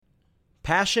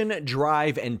Passion,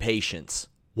 drive, and patience.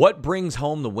 What brings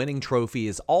home the winning trophy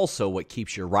is also what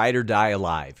keeps your ride or die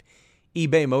alive.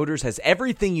 eBay Motors has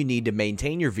everything you need to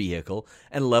maintain your vehicle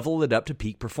and level it up to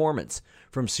peak performance.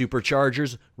 From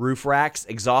superchargers, roof racks,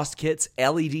 exhaust kits,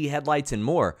 LED headlights, and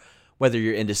more. Whether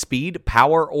you're into speed,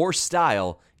 power, or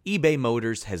style, eBay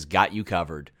Motors has got you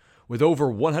covered. With over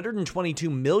 122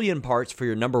 million parts for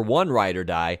your number one ride or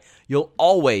die, you'll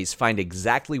always find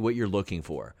exactly what you're looking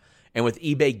for. And with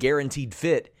eBay Guaranteed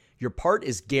Fit, your part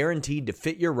is guaranteed to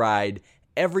fit your ride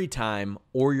every time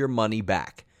or your money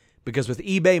back. Because with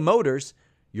eBay Motors,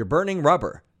 you're burning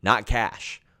rubber, not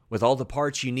cash. With all the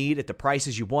parts you need at the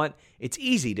prices you want, it's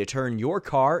easy to turn your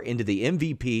car into the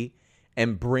MVP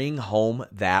and bring home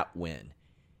that win.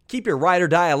 Keep your ride or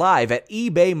die alive at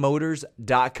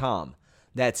ebaymotors.com.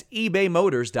 That's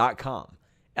ebaymotors.com.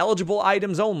 Eligible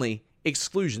items only.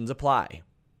 Exclusions apply.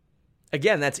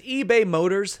 Again, that's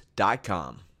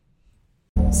ebaymotors.com.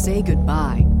 Say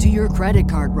goodbye to your credit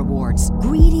card rewards.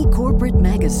 Greedy corporate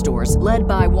mega stores, led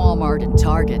by Walmart and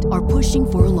Target, are pushing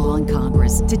for a law in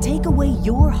Congress to take away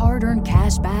your hard-earned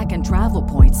cash back and travel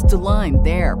points to line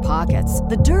their pockets.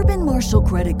 The Durbin-Marshall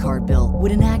credit card bill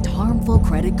would enact harmful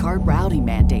credit card routing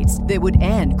mandates that would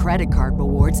end credit card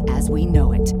rewards as we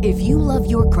know it. If you love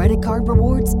your credit card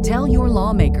rewards, tell your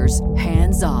lawmakers,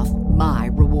 hands off my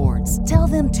rewards. Tell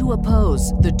them to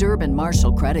oppose the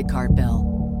Durbin-Marshall credit card bill.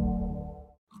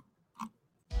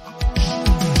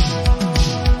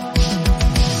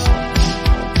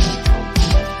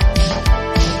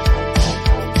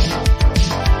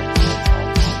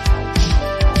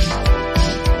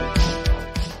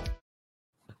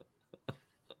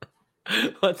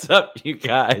 What's up, you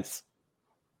guys?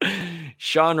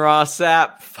 Sean Ross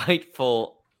Sapp,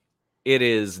 Fightful. It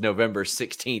is November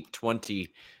 16th,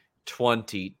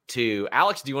 2022.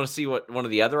 Alex, do you want to see what one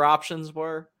of the other options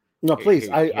were? No, please.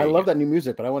 I love that new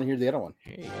music, but I want to hear the other one.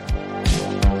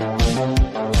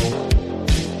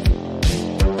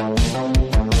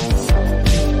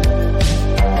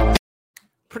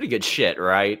 Pretty good shit,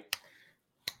 right?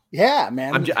 Yeah,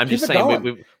 man. I'm just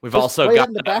saying we've also got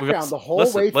in the background the whole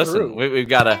way through. Listen, we've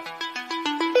got to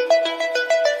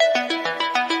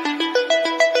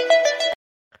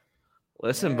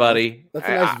listen, buddy. That's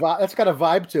a nice vibe. That's got a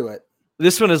vibe to it.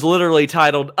 This one is literally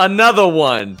titled "Another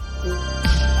One."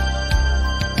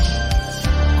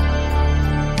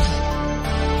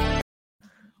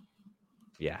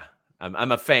 Yeah,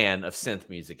 I'm a fan of synth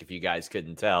music. If you guys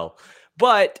couldn't tell.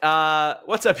 But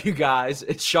what's up, you guys?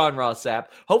 It's Sean Ross Sapp.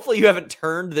 Hopefully you haven't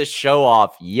turned this show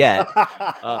off yet.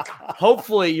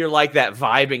 Hopefully you're like that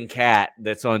vibing cat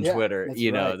that's on Twitter. That's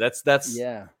you know, right.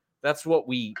 that's what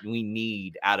we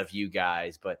need out of you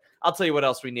guys. But I'll tell you what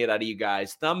else we need out of you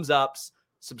guys. Thumbs ups,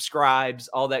 subscribes,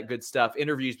 all that good stuff.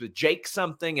 Interviews with Jake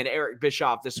Something and Eric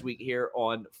Bischoff this week here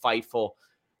on Fightful.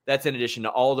 That's in addition to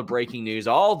all the breaking news,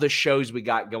 all the shows we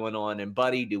got going on. And,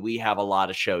 buddy, do we have a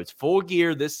lot of shows. Full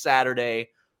Gear this Saturday,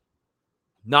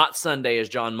 not Sunday, as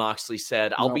John Moxley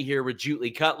said. I'll be here with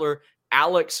Julie Cutler.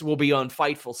 Alex will be on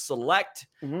Fightful Select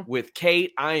with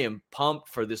Kate. I am pumped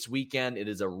for this weekend. It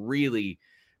is a really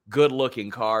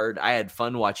good-looking card. I had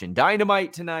fun watching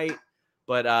Dynamite tonight.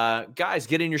 But, guys,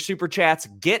 get in your super chats.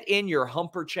 Get in your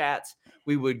humper chats.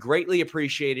 We would greatly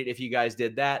appreciate it if you guys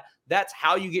did that. That's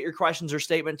how you get your questions or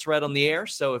statements read on the air.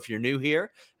 So if you're new here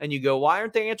and you go, why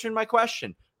aren't they answering my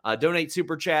question? Donate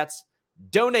super chats,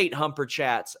 donate humper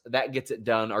chats. That gets it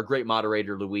done. Our great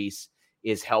moderator, Luis,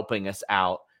 is helping us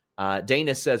out.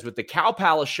 Dana says, with the Cow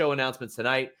Palace show announcements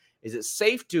tonight, is it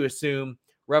safe to assume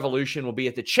Revolution will be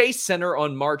at the Chase Center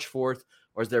on March 4th,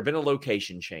 or has there been a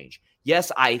location change?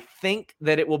 Yes, I think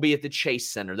that it will be at the Chase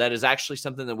Center. That is actually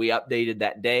something that we updated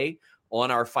that day on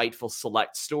our Fightful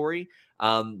Select story.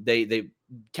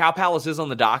 Cow Palace is on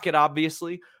the docket,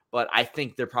 obviously, but I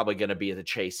think they're probably going to be at the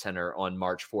Chase Center on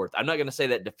March 4th. I'm not going to say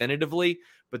that definitively,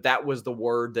 but that was the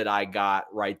word that I got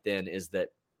right then, is that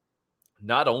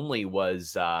not only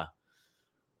was that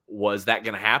going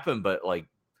to happen, but like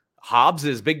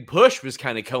Hobbs's big push was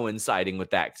kind of coinciding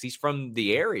with that because he's from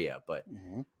the area. But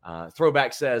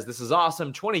Throwback says, this is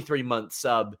awesome. 23-month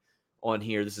sub on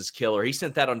here. This is killer. He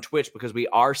sent that on Twitch because we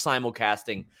are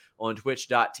simulcasting on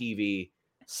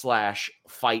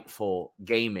twitch.tv/Fightful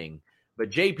Gaming.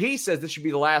 But JP says this should be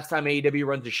the last time AEW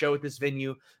runs a show at this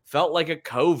venue. Felt like a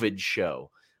COVID show.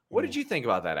 What did you think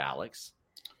about that, Alex?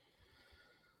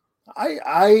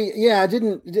 I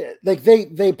didn't like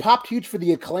they popped huge for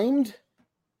the Acclaimed,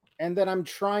 and then I'm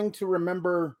trying to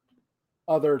remember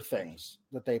other things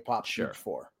that they popped huge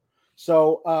for.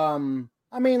 So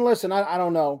I mean, listen, I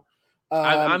don't know.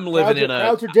 I'm living crowds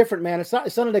crowds are different, man. It's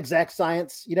not an exact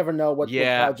science. You never know what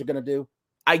crowds are going to do.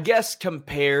 I guess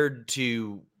compared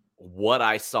to what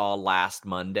I saw last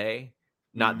Monday,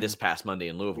 not this past Monday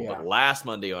in Louisville, but last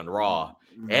Monday on Raw,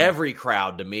 every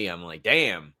crowd to me, I'm like,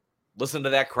 damn, listen to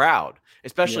that crowd,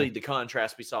 especially the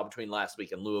contrast we saw between last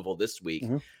week and Louisville this week.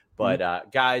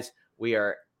 But guys, we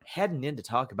are heading in to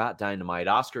talk about Dynamite.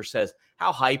 Oscar says,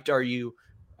 how hyped are you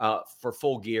for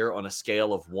Full Gear on a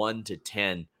scale of 1 to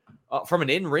 10? From an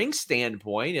in-ring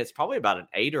standpoint, it's probably about an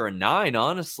 8 or a 9,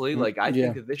 honestly. Like, I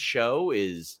think that this show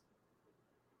is,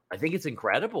 I think it's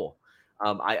incredible.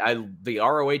 The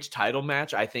ROH title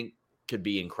match, I think, could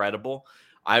be incredible.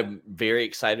 I'm very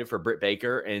excited for Britt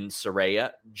Baker and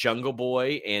Saraya, Jungle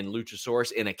Boy and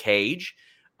Luchasaurus in a cage.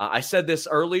 I said this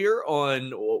earlier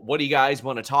on what do you guys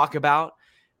want to talk about?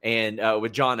 And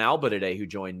with John Alba today, who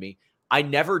joined me, I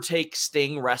never take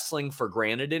Sting wrestling for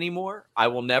granted anymore. I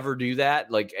will never do that.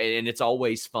 Like, and it's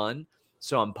always fun.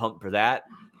 So I'm pumped for that.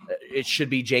 It should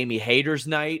be Jamie Hayter's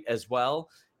night as well.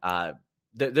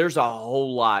 There's a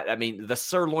whole lot. I mean, the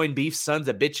sirloin beef sons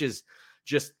of bitches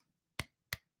just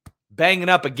banging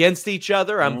up against each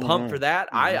other. I'm pumped for that.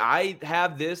 I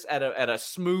have this at a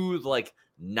smooth, like,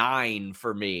 9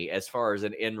 for me as far as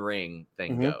an in-ring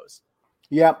thing goes.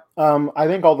 Yeah. I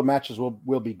think all the matches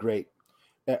will be great.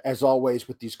 As always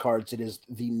with these cards, it is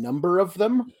the number of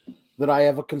them that I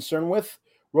have a concern with.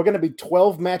 We're going to be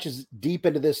 12 matches deep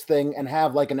into this thing and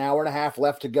have like an hour and a half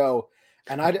left to go.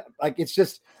 And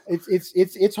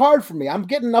it's hard for me. I'm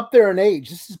getting up there in age.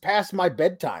 This is past my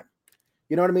bedtime.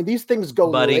 You know what I mean? These things go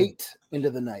late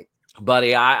into the night.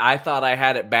 Buddy, I thought I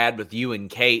had it bad with you and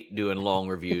Kate doing long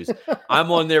reviews.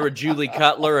 I'm on there with Julie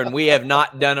Cutler, and we have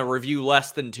not done a review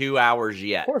less than 2 hours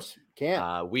yet. Of course,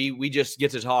 can't. We just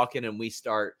get to talking and we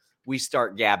start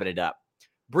gabbing it up.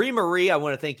 Brie Marie, I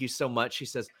want to thank you so much. She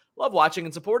says, love watching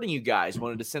and supporting you guys.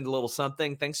 Wanted to send a little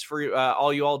something. Thanks for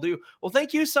all you all do. Well,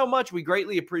 thank you so much. We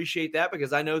greatly appreciate that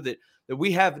because I know that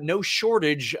we have no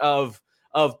shortage of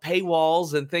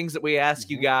paywalls and things that we ask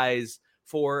you guys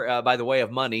for by the way of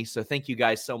money. So thank you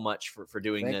guys so much for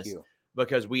doing this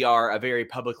because we are a very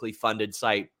publicly funded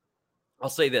site. I'll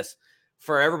say this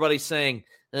for everybody saying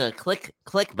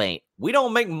clickbait. We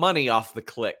don't make money off the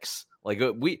clicks. Like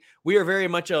we are very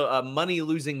much a money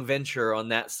losing venture on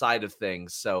that side of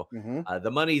things. So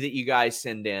the money that you guys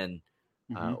send in,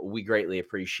 we greatly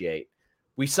appreciate.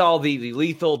 We saw the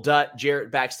Lethal Dutt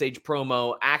Jarrett backstage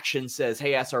promo. Action says,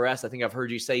 hey, SRS, I think I've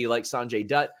heard you say you like Sanjay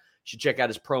Dutt. Should check out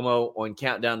his promo on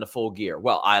Countdown to Full Gear.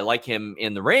 Well, I like him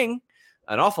in the ring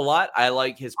an awful lot. I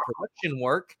like his production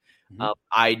work.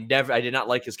 I did not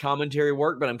like his commentary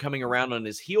work, but I'm coming around on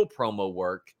his heel promo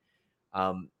work.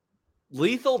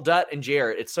 Lethal Dutt and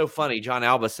Jarrett. It's so funny. John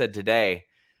Alba said today,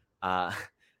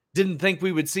 didn't think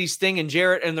we would see Sting and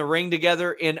Jarrett in the ring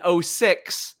together in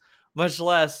 2006, much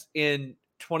less in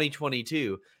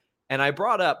 2022. And I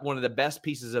brought up one of the best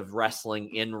pieces of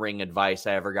wrestling in-ring advice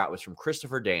I ever got was from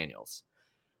Christopher Daniels.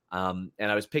 And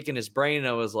I was picking his brain and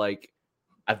I was like,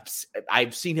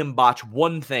 I've seen him botch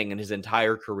one thing in his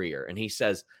entire career. And he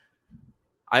says,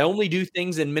 I only do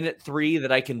things in minute 3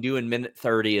 that I can do in minute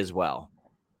 30 as well.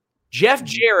 Jeff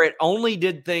Jarrett only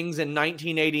did things in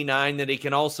 1989 that he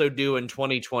can also do in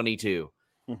 2022.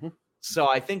 So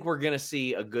I think we're going to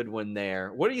see a good one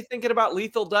there. What are you thinking about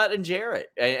Lethal Dutt and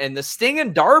Jarrett and the Sting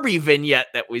and Darby vignette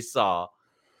that we saw?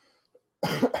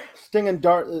 Sting and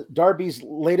Darby's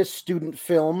latest student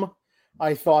film,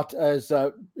 I thought,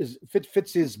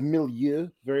 fits his milieu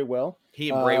very well.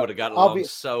 He and Bray would have gotten along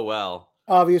so well.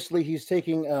 Obviously, he's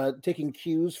taking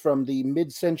cues from the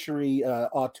mid-century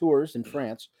auteurs in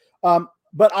France.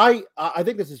 But I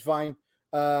think this is fine.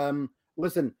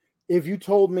 Listen, if you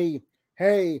told me,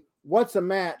 hey, what's a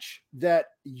match that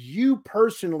you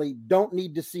personally don't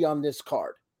need to see on this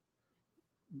card?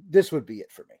 This would be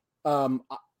it for me.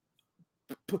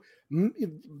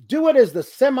 Do it as the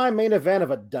semi-main event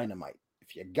of a Dynamite.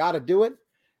 If you got to do it,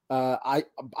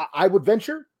 I would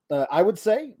venture. I would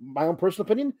say, my own personal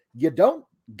opinion, you don't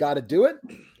got to do it.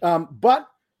 But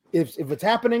if it's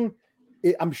happening,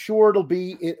 I'm sure it'll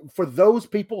be for those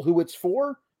people who it's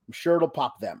for. I'm sure it'll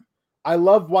pop them. I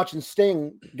love watching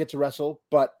Sting get to wrestle,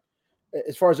 but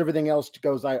as far as everything else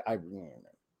goes, I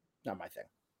not my thing.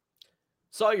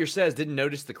 Sawyer says didn't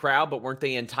notice the crowd, but weren't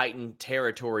they in Titan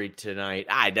territory tonight?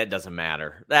 That doesn't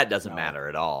matter. That doesn't matter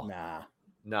at all.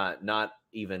 Nah, not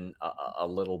even a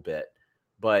little bit.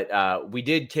 But we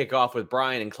did kick off with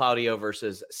Brian and Claudio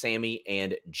versus Sammy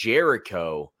and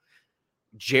Jericho.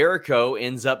 Jericho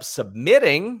ends up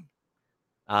submitting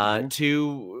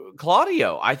to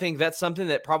Claudio. I think that's something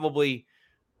that probably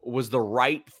was the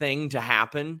right thing to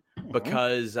happen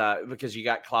because you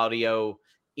got Claudio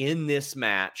in this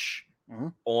match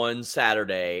on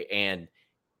Saturday, and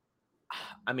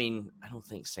I mean, I don't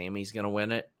think Sammy's going to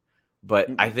win it, but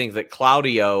I think that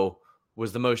Claudio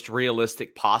was the most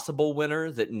realistic possible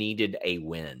winner that needed a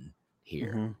win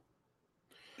here.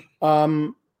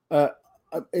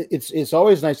 It's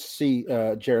always nice to see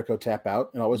Jericho tap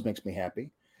out. It always makes me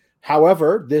happy.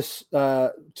 However, this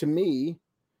to me,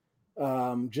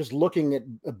 just looking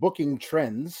at booking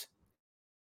trends.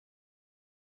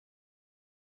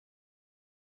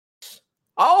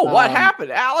 Oh, what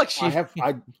happened, Alex?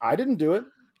 I didn't do it.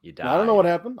 You died. I don't know what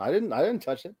happened. I didn't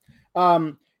touch it.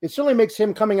 It certainly makes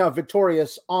him coming out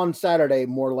victorious on Saturday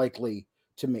more likely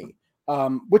to me,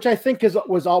 which I think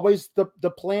was always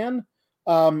the plan.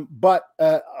 But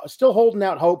still holding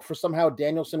out hope for somehow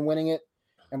Danielson winning it,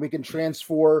 and we can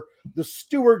transfer the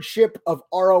stewardship of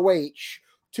ROH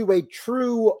to a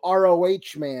true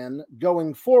ROH man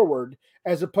going forward,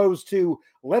 as opposed to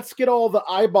let's get all the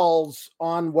eyeballs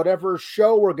on whatever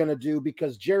show we're going to do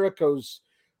because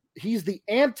he's the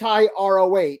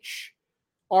anti-ROH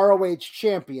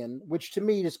champion, which to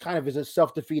me is kind of is a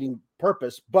self-defeating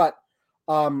purpose. But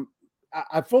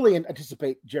I fully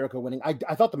anticipate Jericho winning. I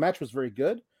thought the match was very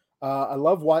good. I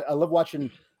love watching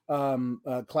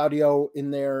Claudio in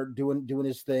there doing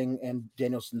his thing, and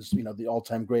Danielson's the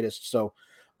all-time greatest. So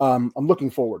I'm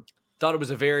looking forward. Thought it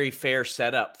was a very fair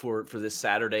setup for this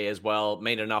Saturday as well.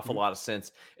 Made an awful lot of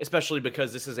sense, especially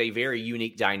because this is a very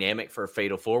unique dynamic for a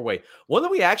Fatal 4-Way. One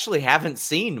that we actually haven't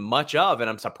seen much of, and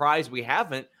I'm surprised we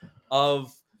haven't,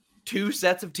 of two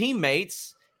sets of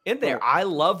teammates in there. Right. I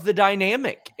love the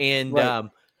dynamic. And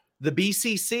the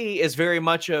BCC is very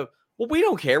much a, well, we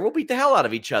don't care. We'll beat the hell out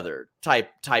of each other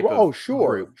type of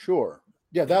group. Sure.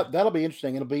 Yeah, that'll be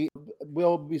interesting.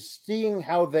 We'll be seeing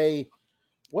how they...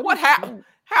 What happened?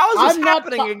 How is this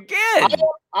happening again?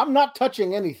 I'm not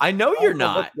touching anything. I know you're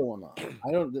not. What's going on?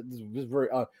 I don't. This is very.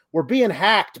 We're being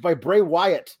hacked by Bray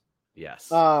Wyatt. Yes.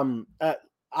 I'd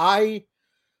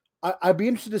be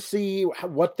interested to see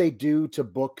what they do to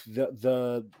book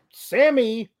the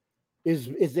Sammy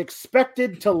is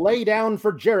expected to lay down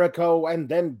for Jericho and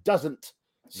then doesn't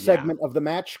segment of the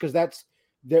match, because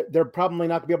they're probably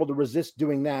not gonna be able to resist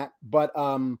doing that. But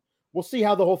we'll see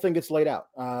how the whole thing gets laid out.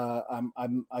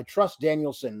 I trust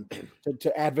Danielson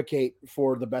to advocate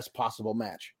for the best possible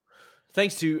match.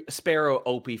 Thanks to Sparrow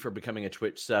Opie for becoming a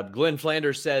Twitch sub. Glenn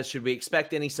Flanders says, should we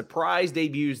expect any surprise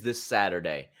debuts this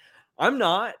Saturday? I'm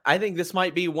not. I think this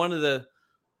might be one of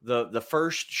the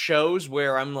first shows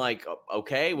where I'm like,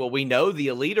 okay, well, we know the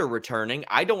Elite are returning.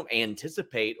 I don't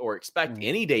anticipate or expect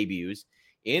any debuts,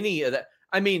 any of that.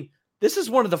 I mean, this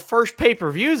is one of the first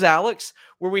pay-per-views, Alex,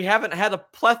 where we haven't had a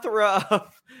plethora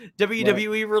of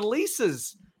WWE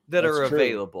releases that are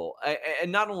available.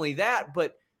 And not only that,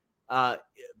 but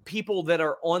people that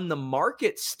are on the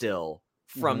market still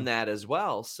from that as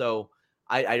well. So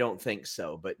I don't think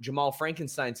so. But Jamal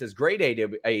Frankenstein says, great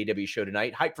AEW show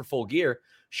tonight. Hype for Full Gear.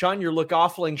 Sean, you look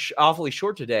awfully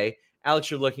short today. Alex,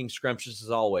 you're looking scrumptious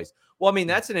as always. Well, I mean,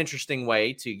 that's an interesting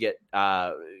way to get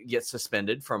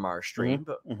suspended from our stream,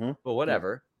 but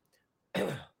whatever.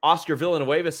 Oscar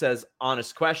Villanueva says,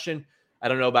 honest question. I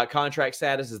don't know about contract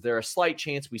status. Is there a slight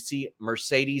chance we see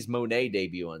Mercedes Moné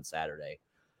debut on Saturday?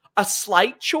 A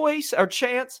slight choice or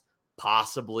chance?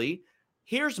 Possibly.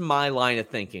 Here's my line of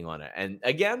thinking on it. And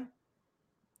again,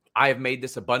 I have made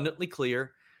this abundantly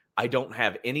clear. I don't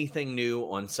have anything new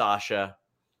on Sasha.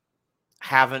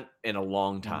 Haven't in a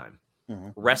long time.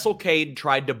 WrestleCade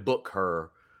tried to book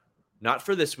her, not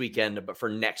for this weekend, but for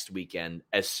next weekend,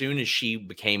 as soon as she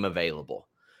became available.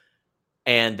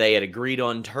 And they had agreed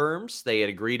on terms. They had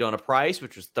agreed on a price,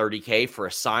 which was $30K for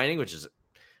a signing, which is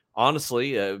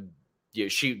honestly,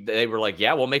 they were like,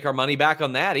 yeah, we'll make our money back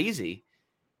on that easy.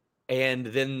 And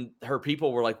then her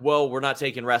people were like, well, we're not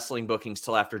taking wrestling bookings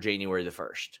till after January the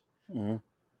 1st.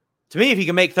 To me, if you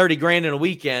can make $30,000 in a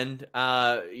weekend,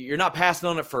 you're not passing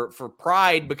on it for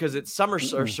pride because it's Summer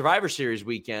or Survivor Series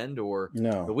weekend or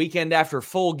the weekend after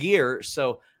Full Gear.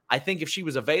 So I think if she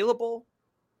was available,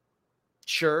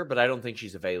 sure, but I don't think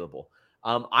she's available.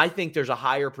 I think there's a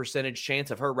higher percentage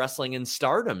chance of her wrestling in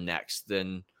Stardom next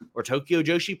or Tokyo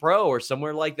Joshi Pro or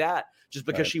somewhere like that, just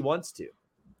because she wants to.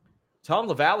 Tom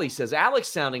LaValle says, Alex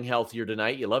sounding healthier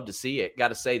tonight. You love to see it. Got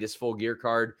to say, this Full Gear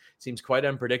card seems quite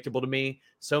unpredictable to me.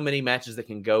 So many matches that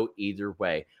can go either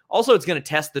way. Also, it's going to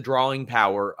test the drawing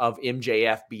power of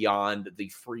MJF beyond the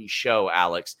free show,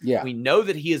 Alex. Yeah. We know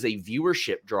that he is a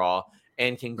viewership draw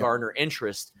and can garner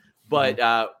interest. But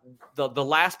the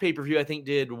last pay-per-view, I think,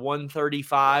 did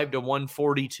 135 to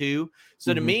 142.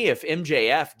 So to me, if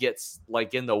MJF gets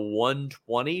like in the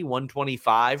 120,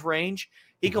 125 range,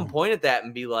 he can point at that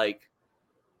and be like,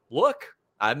 look,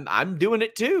 I'm doing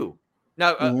it too.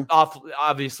 Now,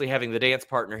 obviously, having the dance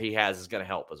partner he has is going to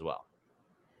help as well.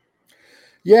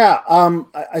 Yeah,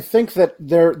 I think that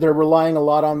they're relying a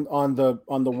lot on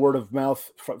the word of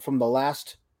mouth from the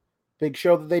last big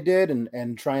show that they did,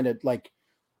 and trying to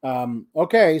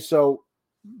okay, so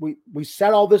we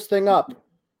set all this thing up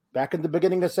back in the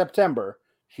beginning of September.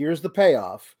 Here's the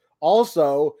payoff.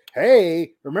 Also,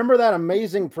 hey, remember that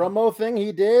amazing promo thing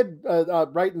he did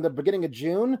right in the beginning of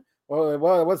June?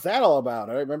 Well, what's that all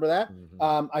about? I remember that.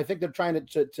 Mm-hmm. I think they're trying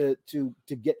to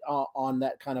get on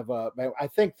that kind of I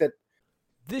think that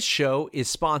this show is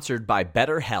sponsored by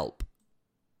BetterHelp.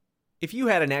 If you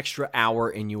had an extra hour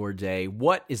in your day,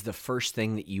 what is the first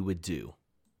thing that you would do?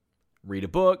 Read a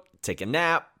book, take a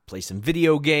nap, play some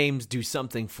video games, do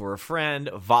something for a friend,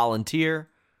 volunteer.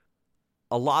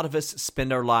 A lot of us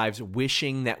spend our lives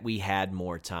wishing that we had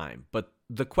more time. But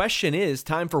the question is,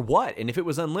 time for what? And if it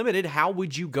was unlimited, how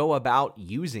would you go about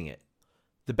using it?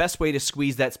 The best way to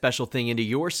squeeze that special thing into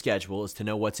your schedule is to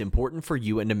know what's important for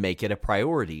you and to make it a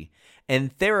priority.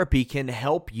 And therapy can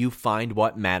help you find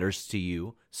what matters to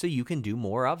you so you can do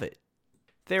more of it.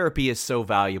 Therapy is so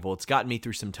valuable. It's gotten me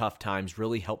through some tough times,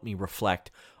 really helped me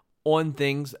reflect on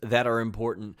things that are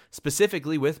important,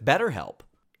 specifically with BetterHelp.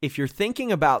 If you're thinking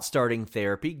about starting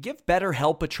therapy, give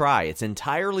BetterHelp a try. It's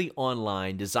entirely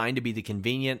online, designed to be the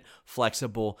convenient,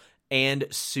 flexible, and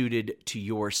suited to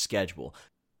your schedule.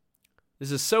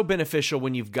 This is so beneficial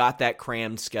when you've got that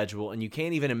crammed schedule and you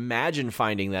can't even imagine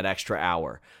finding that extra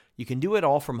hour. You can do it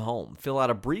all from home. Fill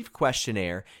out a brief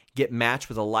questionnaire, get matched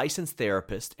with a licensed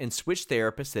therapist, and switch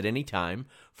therapists at any time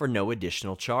for no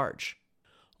additional charge.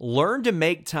 Learn to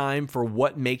make time for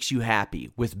what makes you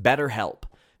happy with BetterHelp.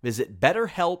 Visit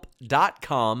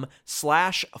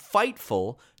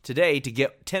BetterHelp.com/Fightful today to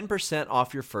get 10%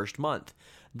 off your first month.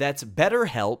 That's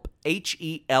BetterHelp,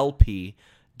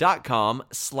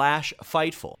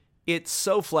 HELP.com/Fightful. It's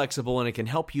so flexible and it can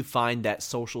help you find that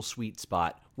social sweet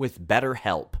spot with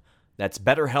BetterHelp. That's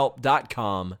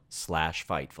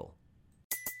BetterHelp.com/Fightful.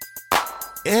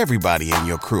 Everybody in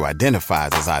your crew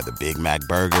identifies as either Big Mac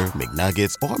Burger,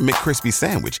 McNuggets, or McCrispy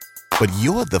Sandwich. But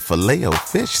you're the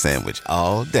Filet-O-Fish Sandwich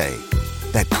all day.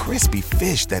 That crispy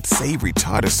fish, that savory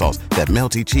tartar sauce, that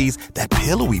melty cheese, that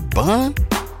pillowy bun.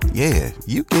 Yeah,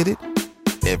 you get it.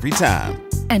 Every time.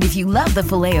 And if you love the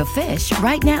Filet-O-Fish,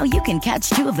 right now you can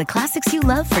catch two of the classics you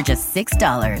love for just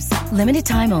 $6. Limited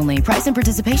time only. Price and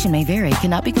participation may vary.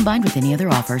 Cannot be combined with any other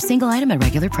offer. Single item at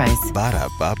regular price.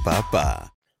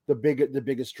 Ba-da-ba-ba-ba. The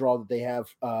biggest draw that they have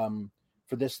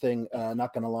for this thing,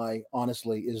 not going to lie,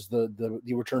 honestly, is the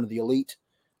return of the Elite.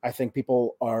 I think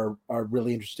people are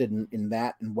really interested in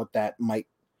that and what that might.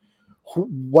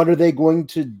 What are they going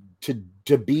to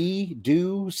be,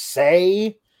 do,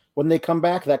 say when they come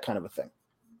back? That kind of a thing.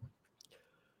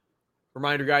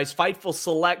 Reminder, guys,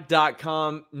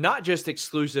 FightfulSelect.com, not just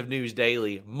exclusive news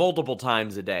daily, multiple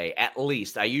times a day, at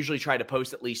least. I usually try to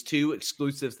post at least 2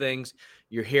 exclusive things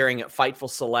you're hearing at Fightful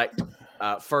Select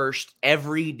first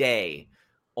every day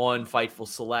on Fightful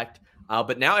Select.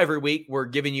 But now every week, we're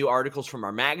giving you articles from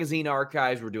our magazine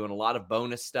archives. We're doing a lot of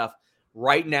bonus stuff.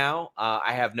 Right now,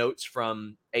 I have notes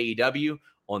from AEW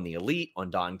on the Elite, on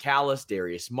Don Callis,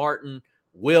 Darius Martin,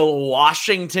 Will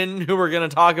Washington, who we're going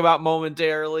to talk about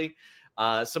momentarily.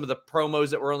 Some of the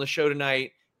promos that were on the show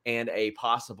tonight and a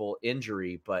possible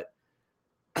injury. But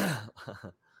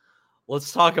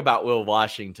let's talk about Will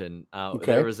Washington. Okay.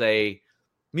 There was a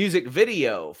music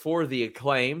video for the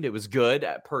Acclaimed. It was good,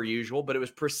 per usual, but it was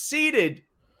preceded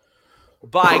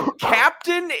by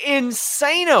Captain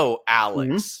Insano,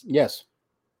 Alex. Mm-hmm. Yes.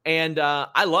 And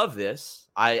I love this.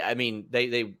 I mean,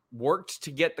 they worked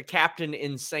to get the Captain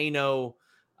Insano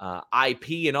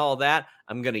IP and all that.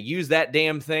 I'm going to use that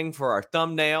damn thing for our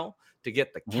thumbnail to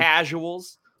get the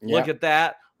casuals. Yeah. Look at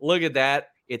that. Look at that.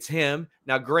 It's him.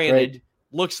 Now, granted,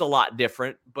 looks a lot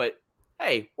different, but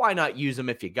hey, why not use him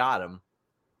if you got him?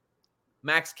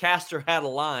 Max Caster had a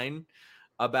line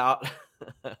about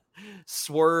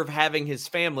Swerve having his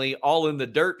family all in the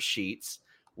dirt sheets,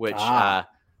 which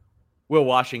Will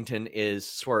Washington is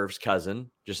Swerve's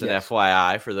cousin. Just an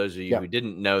FYI for those of you who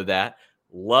didn't know that.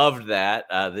 Loved that.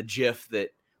 The GIF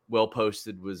that Will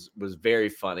posted was very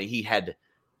funny. He had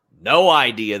no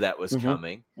idea that was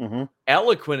coming. Mm-hmm.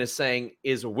 Eloquent is saying,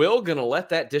 is Will going to let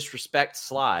that disrespect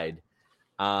slide?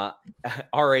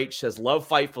 RH says, love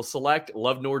Fightful Select,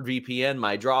 love NordVPN.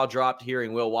 My jaw dropped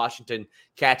hearing Will Washington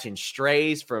catching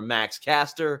strays from Max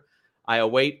Caster. I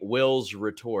await Will's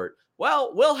retort.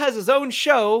 Well, Will has his own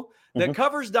show that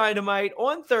covers Dynamite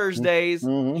on Thursdays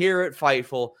here at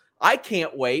Fightful. I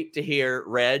can't wait to hear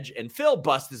Reg and Phil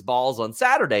bust his balls on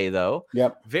Saturday, though.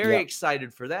 Very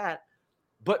excited for that.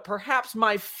 But perhaps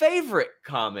my favorite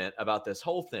comment about this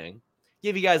whole thing,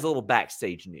 give you guys a little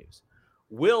backstage news.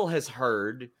 Will has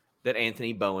heard that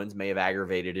Anthony Bowens may have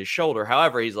aggravated his shoulder.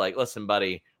 However, he's like, listen,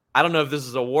 buddy, I don't know if this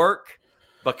is a work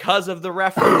because of the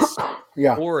reference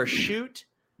or a shoot.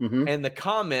 Mm-hmm. And the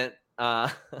comment,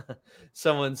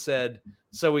 someone said,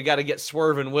 so we got to get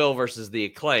Swerve and Will versus the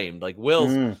Acclaimed. Like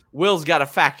Will's got to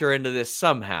factor into this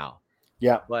somehow.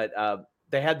 Yeah. But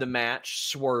they had the match.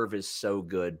 Swerve is so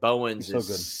good. Bowens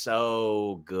is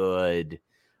so good.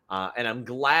 And I'm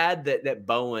glad that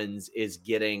Bowens is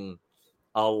getting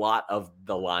a lot of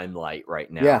the limelight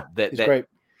right now. Yeah, that's great.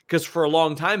 Because for a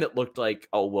long time, it looked like,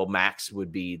 oh, well, Max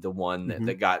would be the one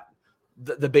that got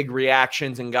the big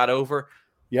reactions and got over.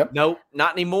 Yep. Nope,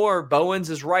 not anymore. Bowens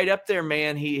is right up there,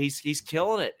 man. He's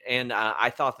killing it. And I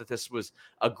thought that this was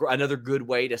another good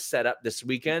way to set up this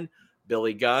weekend.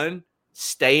 Billy Gunn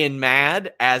staying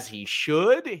mad as he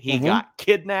should. He got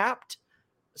kidnapped.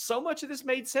 So much of this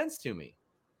made sense to me.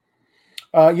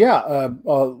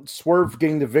 Swerve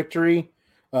getting the victory,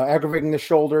 aggravating the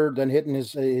shoulder, then hitting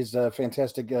his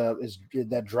fantastic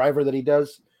that driver that he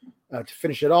does to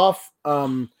finish it off.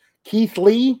 Keith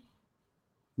Lee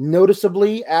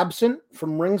noticeably absent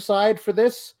from ringside for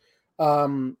this.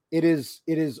 It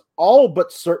is all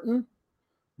but certain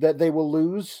that they will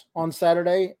lose on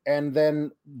Saturday, and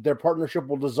then their partnership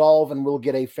will dissolve, and we'll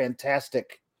get a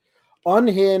fantastic,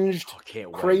 unhinged,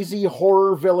 crazy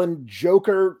horror villain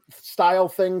Joker style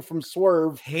thing from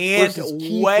Swerve. Can't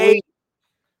wait.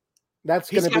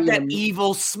 That's going to be that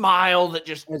evil smile that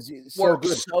just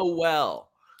works so well.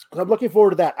 I'm looking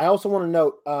forward to that. I also want to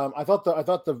note, I thought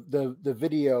the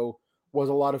video was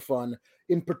a lot of fun.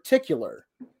 In particular,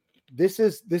 this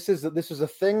is a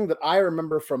thing that I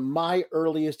remember from my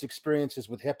earliest experiences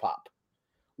with hip hop.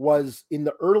 Was in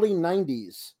the early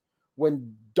 90s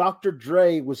when Dr.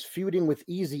 Dre was feuding with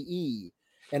Eazy-E,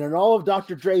 and in all of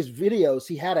Dr. Dre's videos,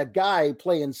 he had a guy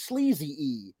playing Sleazy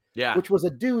E. Yeah. Which was a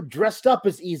dude dressed up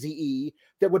as Eazy-E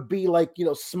that would be like,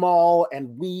 small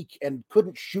and weak and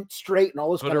couldn't shoot straight and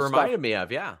all this kind of stuff. What it reminded me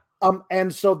of, yeah.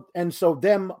 And so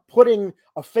them putting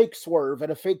a fake Swerve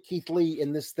and a fake Keith Lee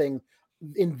in this thing,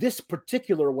 in this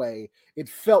particular way, it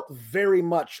felt very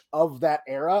much of that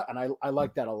era, and I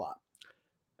like that a lot.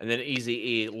 And then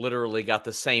Eazy-E literally got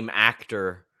the same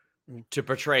actor to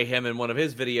portray him in one of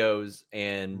his videos,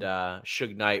 and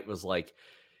Suge Knight was like,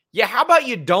 yeah, how about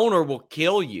you don't or we'll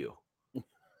kill you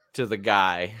to the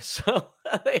guy. So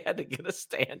they had to get a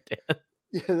stand-in.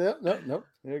 Yeah, no.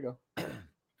 There you go.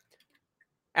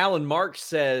 Alan Marks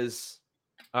says,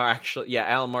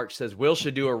 Alan Marks says, Will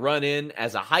should do a run-in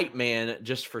as a hype man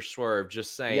just for Swerve.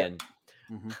 Just saying.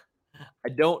 Yeah. Mm-hmm. I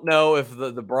don't know if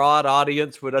the broad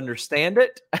audience would understand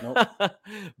it, nope.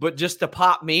 But just to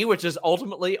pop me, which is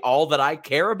ultimately all that I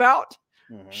care about.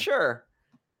 Sure.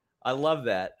 I love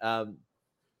that.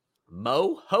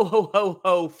 Mo ho ho ho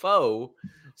ho fo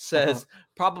says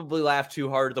probably laughed too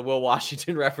hard at the Will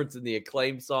Washington reference in the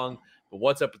Acclaimed song, but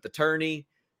what's up with the tourney?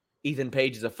 Ethan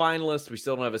Page is a finalist. We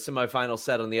still don't have a semifinal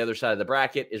set on the other side of the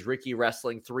bracket. Is Ricky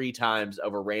wrestling 3 times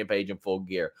over Rampage in Full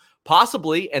Gear?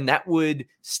 Possibly, and that would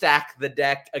stack the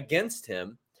deck against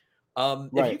him. Right.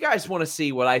 If you guys want to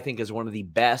see what I think is one of the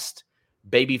best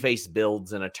babyface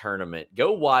builds in a tournament,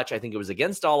 go watch. I think it was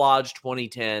Against All Odds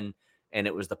 2010. And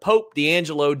it was the Pope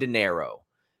D'Angelo De Niro.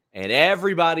 And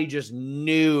everybody just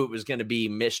knew it was going to be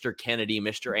Mr. Kennedy,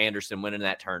 Mr. Anderson winning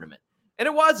that tournament. And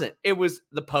it wasn't. It was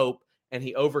the Pope, and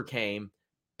he overcame.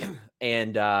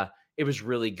 And it was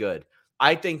really good.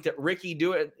 I think that Ricky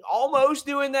almost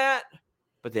doing that,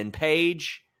 but then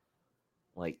Page,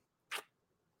 like,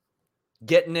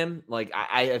 getting him, like,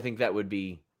 I think that would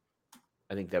be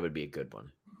a good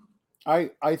one.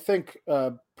 I think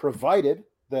provided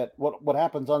that what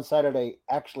happens on Saturday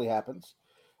actually happens,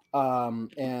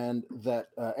 and that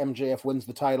MJF wins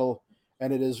the title,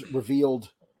 and it is revealed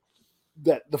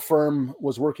that the firm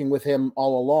was working with him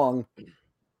all along.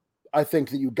 I think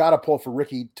that you got to pull for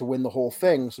Ricky to win the whole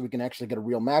thing so we can actually get a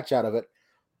real match out of it.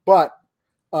 But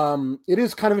it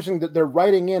is kind of interesting that they're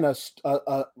writing in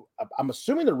I'm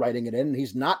assuming they're writing it in, and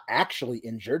he's not actually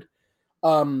injured.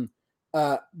 They're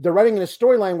writing in a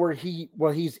storyline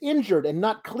where he's injured and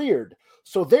not cleared.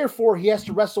 So therefore, he has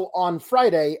to wrestle on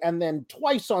Friday and then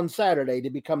twice on Saturday to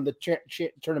become the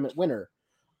tournament winner.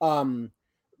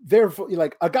 Therefore,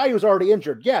 like a guy who's already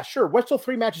injured, yeah, sure, wrestle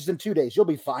 3 matches in 2 days, you'll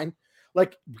be fine.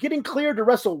 Like getting cleared to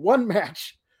wrestle 1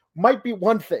 match might be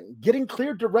one thing. Getting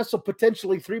cleared to wrestle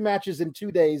potentially 3 matches in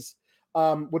 2 days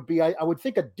would be, I would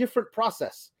think, a different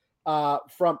process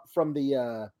from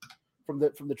the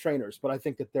trainers. But I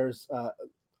think that there's,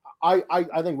 I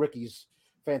think Ricky's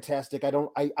fantastic.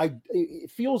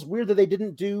 It feels weird that they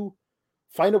didn't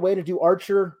find a way to do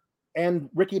Archer and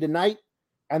Ricky tonight,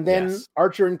 and then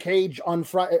Archer and Cage on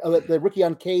Friday, the Ricky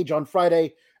on Cage on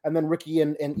Friday, and then Ricky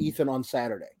and Ethan on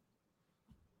Saturday.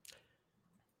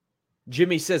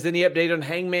 Jimmy says, any update on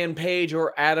Hangman Page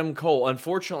or Adam Cole?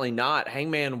 Unfortunately not.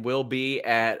 Hangman will be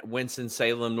at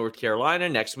Winston-Salem, North Carolina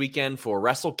next weekend for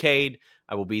WrestleCade.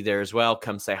 I will be there as well.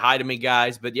 Come say hi to me,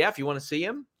 guys. But yeah, if you want to see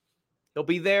him, he'll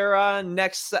be there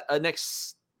next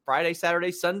Friday,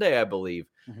 Saturday, Sunday, I believe.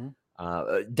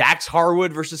 Dax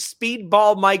Harwood versus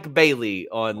Speedball Mike Bailey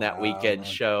on that weekend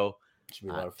show.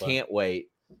 Can't wait.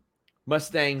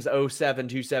 Mustangs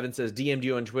 0727 says, DM'd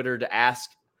you on Twitter to ask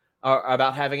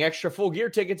about having extra Full Gear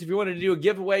tickets. If you wanted to do a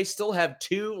giveaway, still have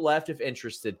 2 left if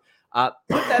interested. Put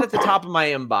that at the top of my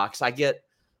inbox. I get,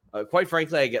 quite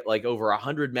frankly, I get like over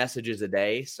 100 messages a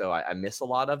day, so I miss a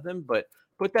lot of them. But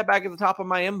put that back at the top of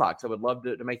my inbox. I would love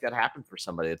to make that happen for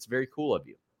somebody. It's very cool of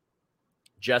you.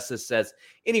 Justice says,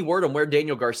 any word on where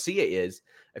Daniel Garcia is?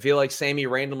 I feel like Sammy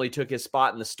randomly took his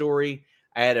spot in the story.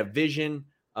 I had a vision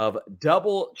of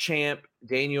double champ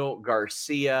Daniel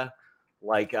Garcia,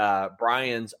 like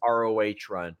Brian's ROH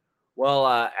run. Well,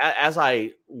 as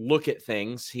I look at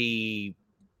things, he's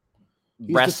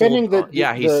wrestled. He's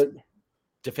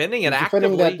defending it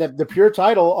actively. Defending the pure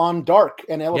title on Dark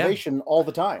and Elevation all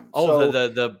the time. Oh, so,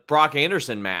 the Brock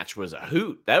Anderson match was a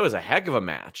hoot. That was a heck of a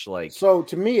match. So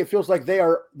to me, it feels like they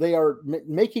are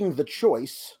making the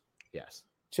choice. Yes.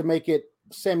 To make it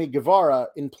Sammy Guevara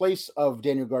in place of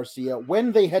Daniel Garcia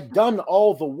when they had done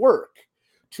all the work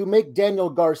to make Daniel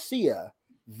Garcia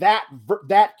that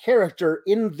character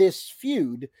in this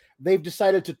feud. They've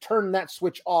decided to turn that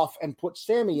switch off and put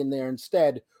Sammy in there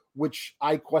instead, which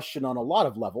I question on a lot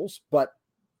of levels, but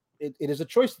it is a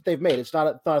choice that they've made. It's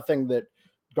not a thing that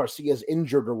Garcia's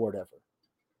injured or whatever.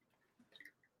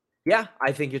 Yeah,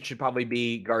 I think it should probably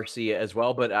be Garcia as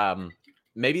well, but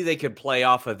maybe they could play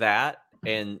off of that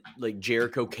and like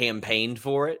Jericho campaigned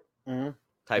for it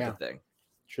type of thing.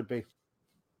 Should be.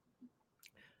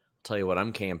 Tell you what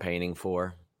I'm campaigning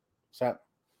for. Sapp.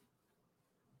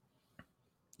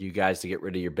 You guys to get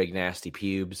rid of your big nasty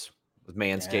pubes with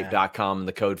manscaped.com and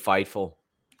the code FIGHTFUL.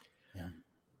 Yeah.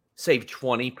 Save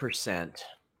 20%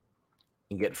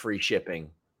 and get free shipping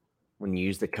when you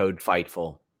use the code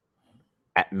FIGHTFUL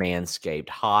at Manscaped.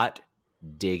 Hot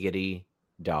diggity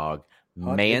dog.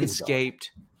 Manscaped.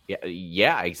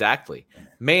 Yeah, exactly.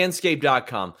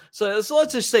 Manscaped.com. So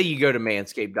let's just say you go to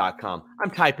manscaped.com. I'm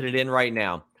typing it in right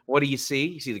now. What do you see?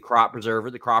 You see the crop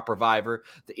preserver, the crop reviver,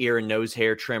 the ear and nose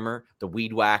hair trimmer, the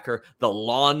weed whacker, the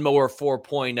lawnmower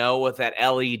 4.0 with that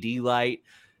LED light.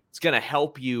 It's going to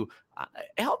help you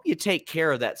take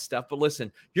care of that stuff. But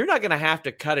listen, you're not going to have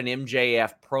to cut an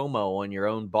MJF promo on your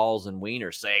own balls and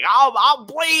wieners saying, I'll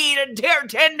bleed and tear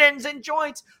tendons and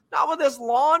joints. Not with this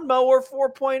lawnmower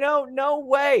 4.0. No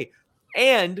way.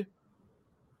 And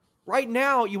right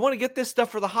now, you want to get this stuff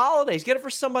for the holidays. Get it for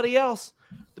somebody else.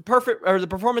 The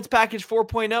Performance Package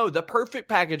 4.0, the Perfect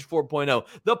Package 4.0,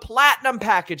 the Platinum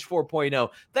Package 4.0.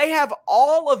 They have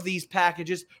all of these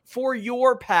packages for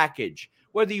your package.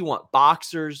 Whether you want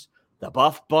boxers, the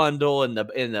buff bundle, and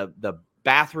the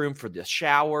bathroom for the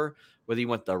shower, whether you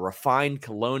want the refined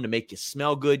cologne to make you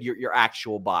smell good, your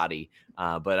actual body.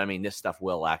 But I mean, this stuff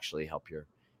will actually help your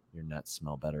nuts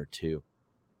smell better too.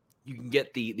 You can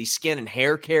get the skin and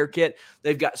hair care kit.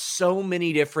 They've got so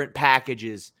many different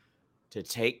packages to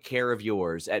take care of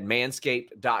yours at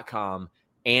manscaped.com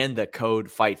and the code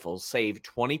FIGHTFUL. Save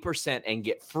 20% and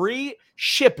get free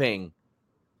shipping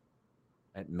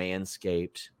at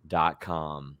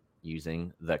manscaped.com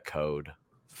using the code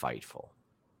FIGHTFUL.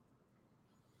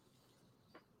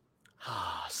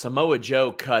 Samoa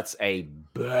Joe cuts a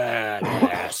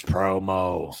badass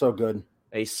promo. So good.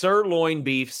 A sirloin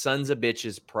beef sons of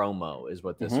bitches promo is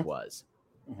what this was.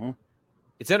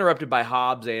 It's interrupted by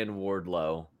Hobbs and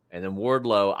Wardlow. And then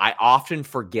Wardlow, I often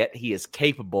forget he is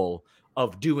capable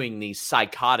of doing these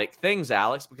psychotic things,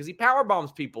 Alex, because he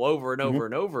powerbombs people over and over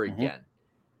and over again.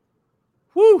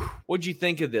 Whew. What'd you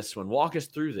think of this one? Walk us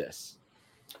through this.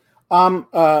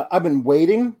 I've been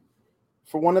waiting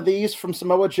for one of these from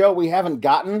Samoa Joe. We haven't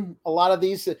gotten a lot of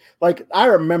these. Like, I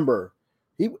remember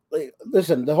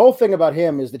the whole thing about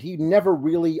him is that he never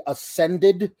really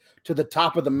ascended to the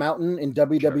top of the mountain in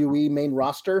WWE main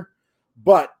roster,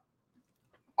 but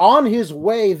on his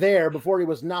way there, before he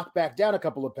was knocked back down a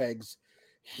couple of pegs,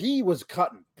 he was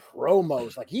cutting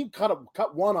promos. Like, he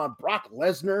cut one on Brock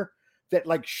Lesnar that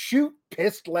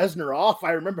pissed Lesnar off.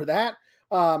 I remember that.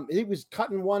 He was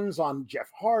cutting ones on Jeff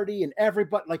Hardy and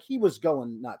everybody. Like, he was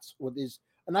going nuts with his,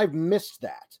 and I've missed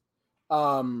that.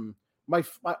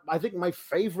 I think my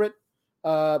favorite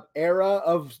era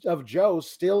of Joe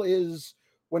still is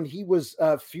when he was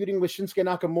feuding with Shinsuke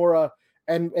Nakamura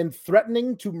and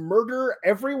threatening to murder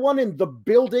everyone in the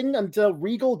building until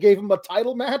Regal gave him a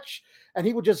title match, and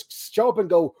he would just show up and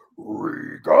go,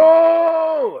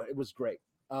 Regal! It was great.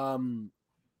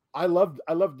 I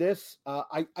loved this.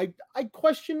 I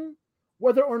question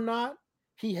whether or not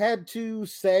he had to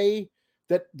say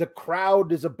that the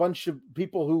crowd is a bunch of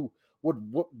people who would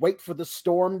wait for the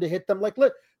storm to hit them. Like,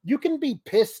 look, you can be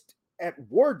pissed at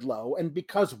Wardlow, and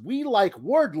because we like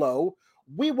Wardlow,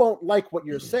 we won't like what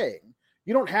you're saying.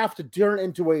 You don't have to turn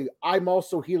into a I'm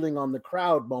also healing on the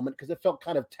crowd moment, because it felt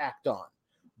kind of tacked on.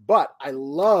 But I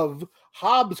love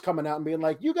Hobbs coming out and being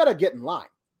like, you got to get in line.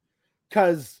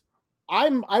 Because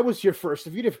I was here first.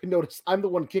 If you didn't notice, I'm the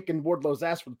one kicking Wardlow's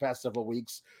ass for the past several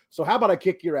weeks. So how about I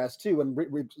kick your ass too? And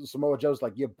Samoa Joe's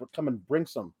like, yeah, come and bring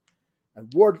some. And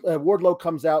Wardlow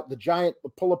comes out, the giant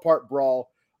pull-apart brawl.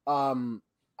 I'm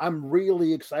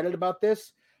really excited about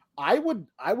this. I would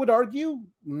argue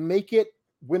make it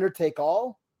winner take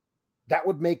all. That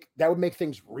would make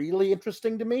things really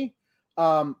interesting to me.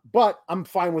 But I'm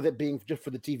fine with it being just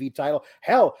for the TV title.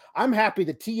 Hell, I'm happy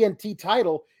the TNT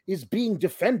title is being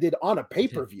defended on a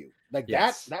pay-per-view. Like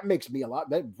that makes me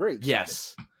very excited.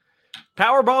 Yes.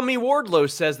 Powerbomb Me Wardlow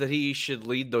says that he should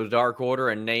lead the Dark Order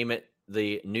and name it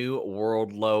the New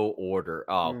World Low Order.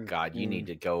 Oh, God, you need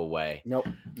to go away. Nope.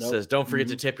 Says, don't forget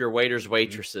to tip your waiters,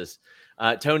 waitresses.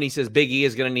 Tony says Big E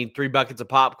is going to need 3 buckets of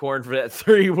popcorn for that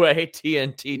 3-way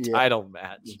TNT title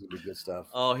match. Good stuff.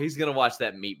 Oh, he's going to watch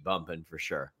that meat bumping for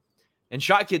sure. And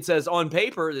Shot Kid says, on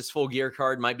paper, this Full Gear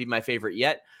card might be my favorite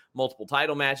yet. Multiple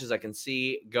title matches I can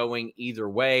see going either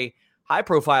way.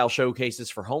 High-profile showcases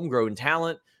for homegrown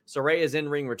talent. Soraya's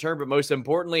in-ring return, but most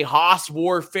importantly, Haas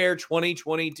Warfare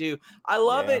 2022. I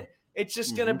love it. It's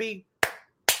just going to be,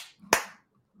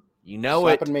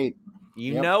 Slap and meat.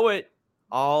 You know it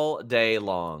all day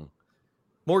long.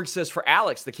 Morg says, for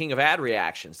Alex, the king of ad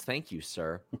reactions. Thank you,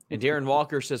 sir. And Darren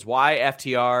Walker says, why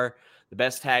FTR, the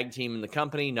best tag team in the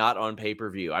company, not on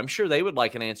pay-per-view? I'm sure they would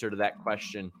like an answer to that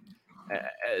question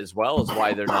as well as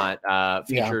why they're not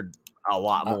featured a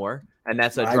lot more. And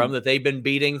that's a drum that they've been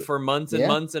beating for months and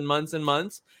months and months and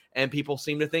months. And people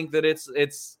seem to think that it's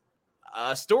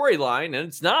a storyline, and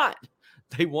it's not.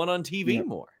 They want on TV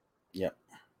more. Yep.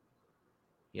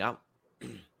 Yep.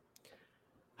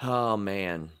 Oh,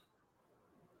 man.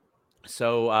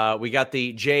 So we got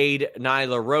the Jade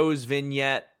Nyla Rose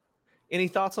vignette. Any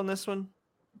thoughts on this one?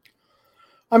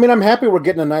 I mean, I'm happy we're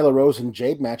getting a Nyla Rose and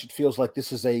Jade match. It feels like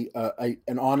this is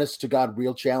an honest to God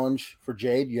real challenge for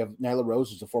Jade. You have Nyla Rose,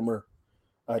 who's a former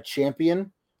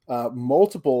champion,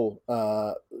 multiple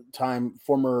time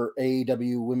former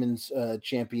AEW women's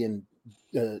champion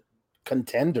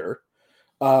contender.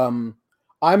 I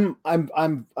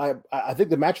think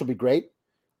the match will be great.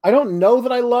 I don't know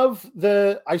that I love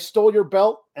the "I stole your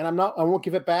belt and I won't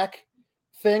give it back"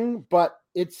 thing, but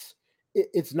it's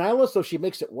Nyla, so she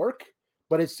makes it work.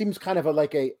 But it seems kind of all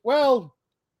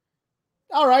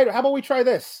right, how about we try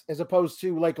this, as opposed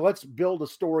to let's build a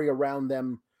story around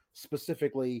them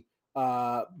specifically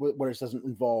where it doesn't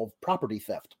involve property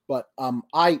theft. But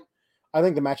I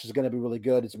think the match is going to be really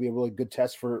good. It's going to be a really good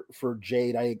test for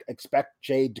Jade. I expect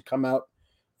Jade to come out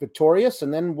victorious,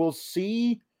 and then we'll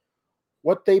see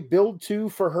what they build to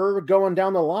for her going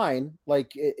down the line.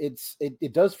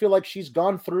 It does feel like she's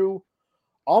gone through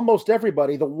almost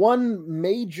everybody. The one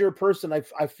major person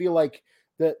I feel like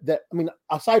that I mean,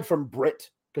 aside from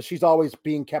Britt, because she's always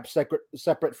being kept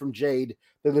separate from Jade,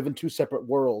 they live in two separate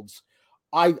worlds.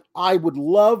 I would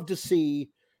love to see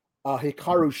a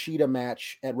Hikaru Shida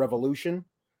match at Revolution.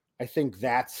 I think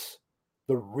that's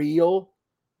the real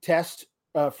test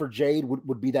for Jade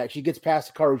would be that she gets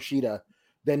past Hikaru Shida,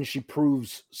 then she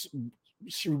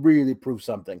really proves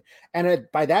something. And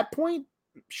by that point,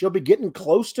 she'll be getting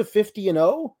close to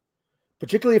 50-0,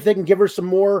 particularly if they can give her some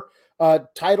more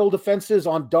title defenses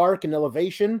on Dark and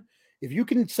Elevation. If you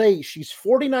can say she's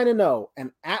 49-0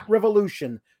 and at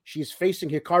Revolution she's facing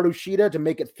Hikaru Shida to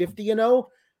make it 50-0,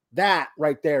 that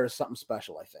right there is something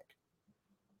special, I think.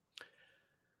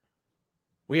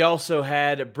 We also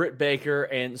had Britt Baker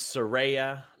and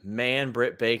Saraya. Man,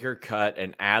 Britt Baker cut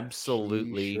an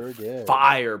absolutely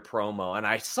fire promo. And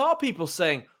I saw people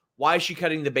saying, why is she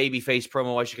cutting the babyface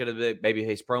promo? Why is she cutting the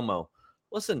babyface promo?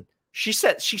 Listen, she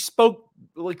spoke,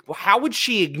 how would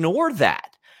she ignore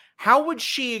that? How would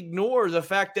she ignore the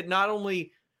fact that not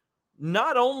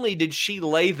only did she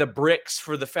lay the bricks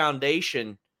for the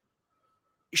foundation,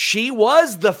 she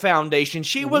was the foundation.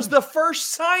 She was the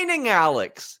first signing,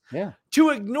 Alex. Yeah. To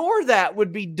ignore that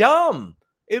would be dumb.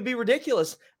 It would be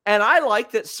ridiculous. And I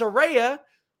like that Saraya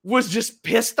was just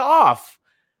pissed off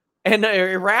and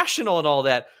irrational and all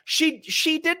that. She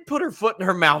did put her foot in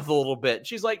her mouth a little bit.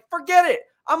 She's like, forget it.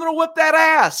 I'm going to whip that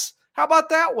ass. How about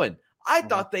that one? I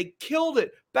thought they killed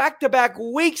it. Back-to-back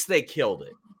weeks, they killed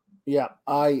it. Yeah,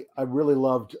 I really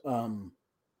loved,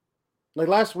 like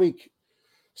last week,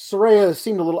 Saraya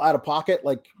seemed a little out of pocket,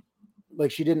 like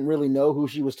she didn't really know who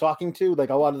she was talking to. Like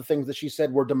a lot of the things that she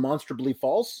said were demonstrably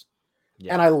false.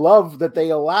 Yeah. And I love that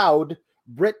they allowed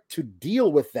Britt to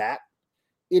deal with that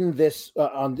in this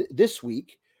on this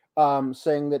week,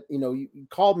 saying that, you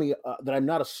called me that I'm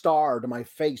not a star to my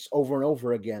face over and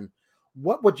over again.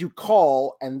 What would you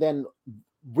call, and then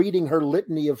reading her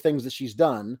litany of things that she's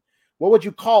done, what would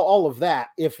you call all of that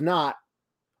if not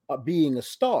being a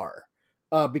star?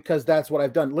 Because that's what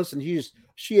I've done. Listen,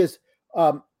 she is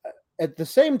at the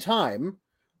same time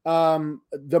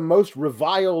the most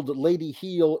reviled lady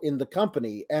heel in the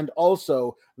company, and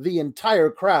also the entire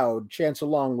crowd chants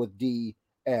along with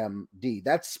DMD.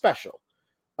 That's special.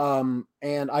 And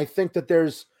I think that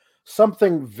there's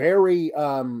something very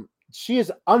she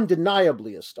is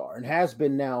undeniably a star and has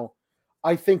been now,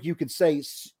 I think you could say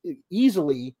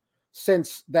easily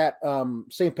since that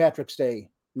St. Patrick's Day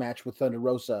match with Thunder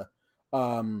Rosa.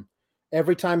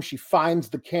 Every time she finds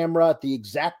the camera at the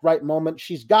exact right moment,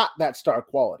 she's got that star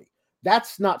quality.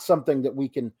 That's not something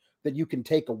that you can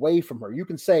take away from her. You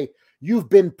can say you've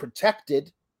been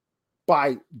protected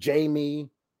by Jamie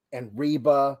and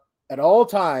Reba at all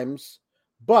times,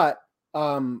 but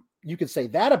you can say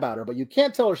that about her, but you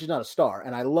can't tell her she's not a star.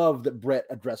 And I love that Britt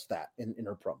addressed that in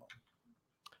her promo.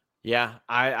 Yeah,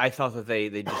 I thought that they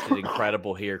just did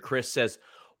incredible here. Chris says,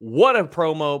 what a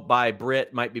promo by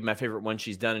Britt, might be my favorite one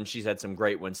she's done, and she's had some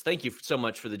great ones. Thank you so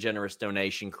much for the generous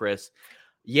donation, Chris.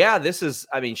 Yeah,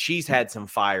 she's had some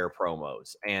fire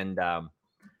promos, and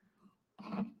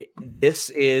this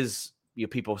is,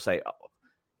 people say, oh,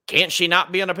 can't she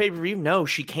not be on a pay-per-view? No,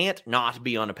 she can't not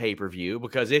be on a pay-per-view,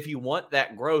 because if you want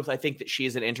that growth, I think that she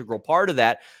is an integral part of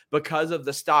that because of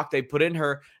the stock they put in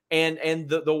her and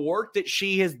the work that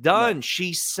she has done. Yeah.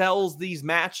 She sells these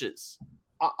matches.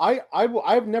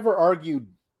 I've never argued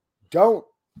don't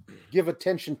give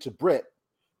attention to Britt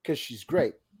because she's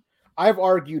great. I've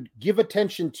argued give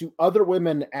attention to other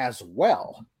women as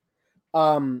well.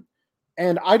 And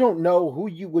I don't know who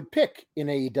you would pick in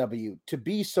AEW to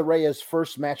be Saraya's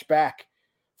first match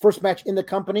in the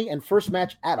company, and first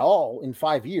match at all in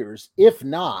 5 years, if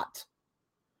not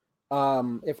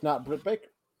Britt Baker.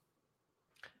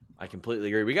 I completely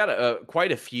agree. We got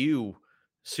quite a few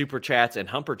super chats and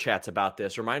humper chats about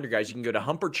this. Reminder, guys, you can go to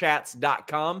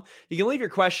humperchats.com. You can leave your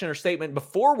question or statement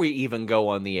before we even go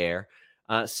on the air.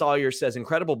 Sawyer says,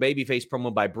 incredible babyface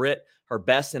promo by Britt. Her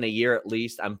best in a year at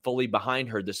least. I'm fully behind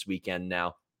her this weekend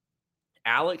now.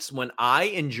 Alex, when I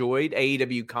enjoyed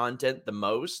AEW content the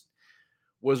most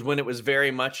was when it was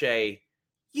very much a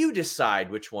you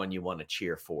decide which one you want to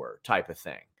cheer for type of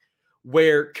thing,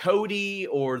 where Cody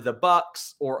or the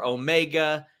Bucks or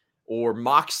Omega or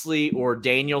Moxley or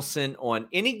Danielson on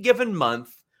any given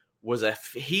month was a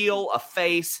heel, a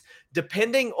face,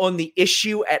 depending on the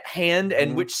issue at hand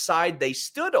and which side they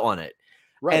stood on it.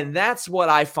 Right. And that's what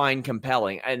I find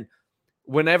compelling. And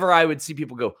whenever I would see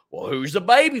people go, well, who's the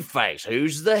baby face?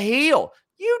 Who's the heel?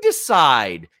 You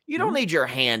decide. You don't need your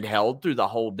hand held through the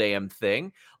whole damn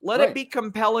thing. Let it be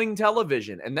compelling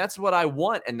television. And that's what I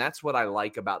want. And that's what I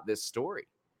like about this story.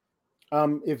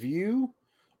 If you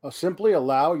simply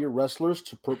allow your wrestlers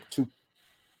to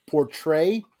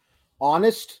portray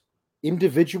honest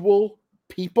individual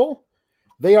people,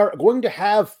 they are going to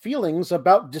have feelings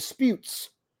about disputes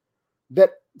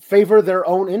that favor their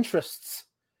own interests.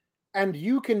 And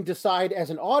you can decide as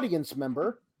an audience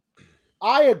member,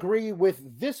 I agree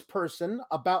with this person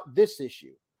about this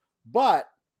issue, but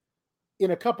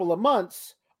in a couple of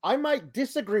months, I might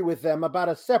disagree with them about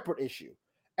a separate issue,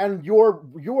 and your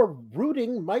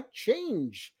rooting might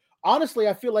change. Honestly,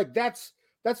 I feel like that's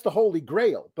the holy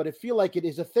grail, but I feel like it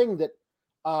is a thing that,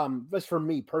 that's for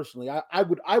me personally. I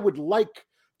would like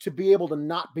to be able to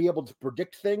not be able to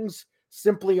predict things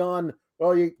simply on,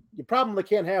 well, you probably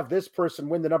can't have this person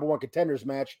win the number one contenders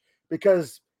match,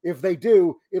 because if they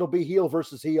do, it'll be heel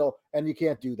versus heel, and you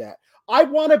can't do that. I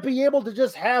want to be able to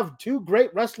just have two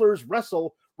great wrestlers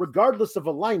wrestle regardless of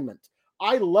alignment.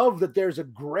 I love that there's a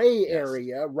gray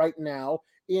area right now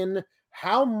in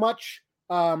how much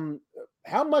they're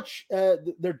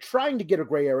trying to get a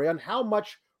gray area on how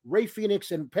much Rey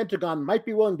Fenix and Pentagon might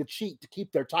be willing to cheat to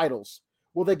keep their titles.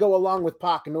 Will they go along with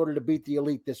Pac in order to beat the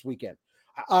Elite this weekend?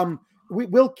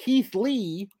 Will Keith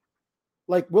Lee,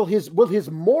 will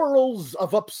his morals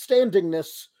of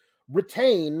upstandingness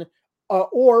retain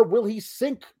or will he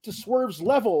sink to Swerve's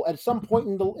level at some point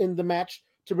in the match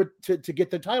to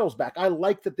get the titles back? I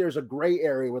like that there's a gray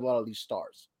area with a lot of these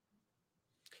stars.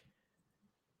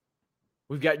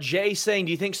 We've got Jay saying,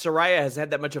 do you think Saraya has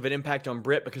had that much of an impact on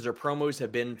Britt because her promos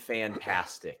have been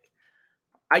fantastic?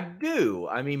 I do.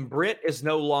 I mean, Britt is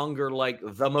no longer like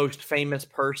the most famous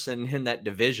person in that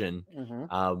division.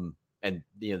 Mm-hmm. And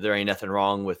there ain't nothing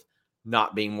wrong with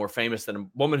not being more famous than a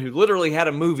woman who literally had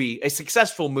a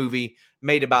successful movie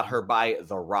made about her by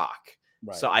The Rock.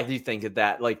 Right. So I do think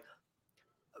that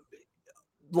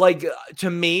to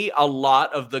me, a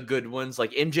lot of the good ones,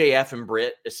 like MJF and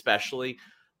Britt especially,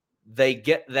 they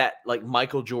get that like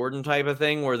Michael Jordan type of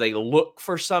thing where they look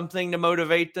for something to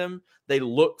motivate them. They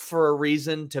look for a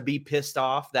reason to be pissed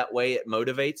off. That way it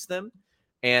motivates them.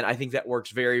 And I think that works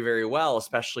very, very well,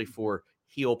 especially for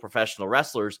heel professional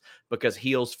wrestlers, because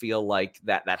heels feel like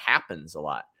that happens a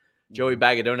lot. Mm-hmm. Joey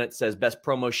Bag of Donuts says, best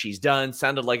promo she's done.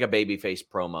 Sounded like a babyface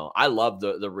promo. I love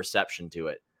the reception to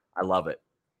it. I love it.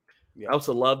 Yeah. I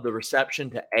also love the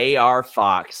reception to AR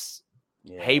Fox.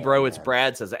 Yeah, hey, bro, it's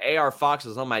Brad says, AR Fox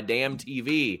is on my damn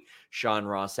TV. Sean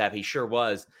Ross Sapp, he sure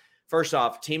was. First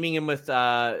off, teaming him with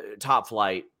Top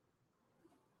Flight,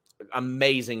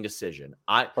 amazing decision.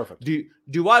 Perfect.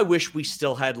 Do I wish we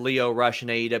still had Leo Rush in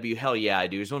AEW? Hell yeah, I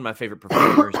do. He's one of my favorite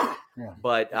performers. Yeah.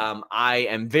 But I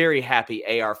am very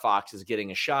happy AR Fox is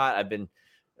getting a shot. I've been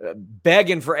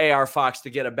begging for AR Fox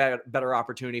to get a better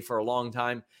opportunity for a long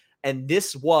time. And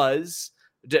this was...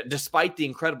 despite the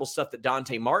incredible stuff that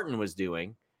Dante Martin was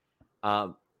doing,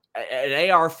 an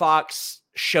AR Fox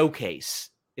showcase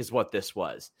is what this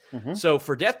was. Mm-hmm. So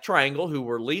for Death Triangle, who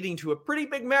were leading to a pretty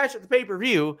big match at the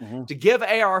pay-per-view, mm-hmm. to give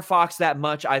AR Fox that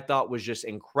much, I thought was just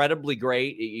incredibly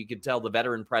great. You could tell the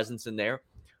veteran presence in there.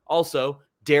 Also,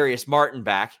 Darius Martin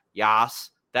back. Yas,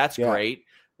 that's great.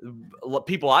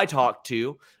 People I talked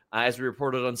to, as we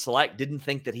reported on Select, didn't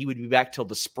think that he would be back till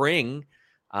the spring.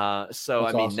 That's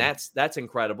awesome. That's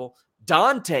incredible.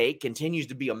 Dante continues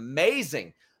to be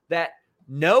amazing. That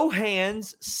no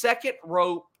hands second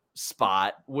rope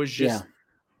spot was just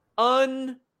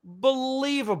unbelievable.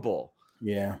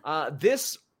 Yeah.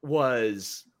 This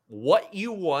was what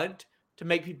you want to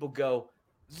make people go,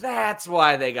 that's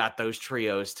why they got those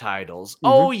trios titles. Mm-hmm.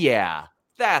 Oh yeah,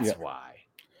 that's why.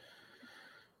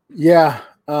 Yeah.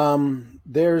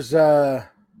 There's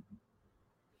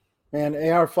Man,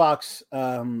 AR Fox,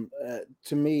 to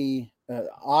me,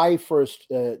 I first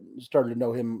started to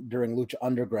know him during Lucha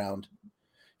Underground.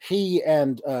 He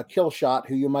and Killshot,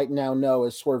 who you might now know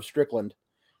as Swerve Strickland,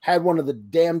 had one of the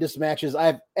damnedest matches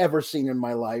I've ever seen in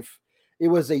my life. It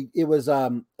was 3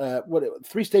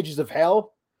 stages of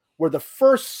hell, where the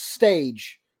first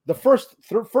stage, the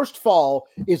first fall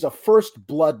is a first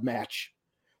blood match.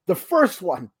 The first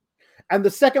one. And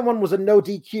the second one was a no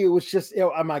DQ. It was just,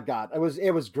 oh my God, it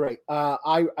was great.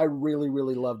 I really,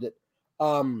 really loved it.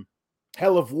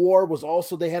 Hell of War was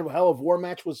also, they had a Hell of War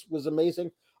match was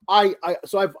amazing.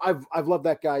 So I've loved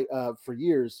that guy for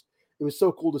years. It was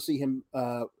so cool to see him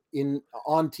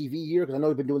on TV here, because I know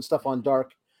he's been doing stuff on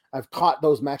Dark. I've caught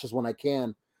those matches when I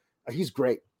can. He's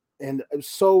great, and it was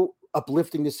so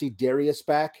uplifting to see Darius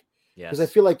back. Because I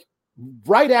feel like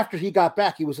right after he got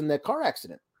back, he was in that car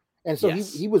accident. And so he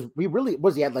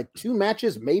had like 2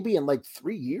 matches maybe in like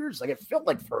 3 years. Like it felt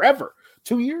like forever,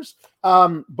 2 years.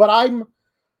 But I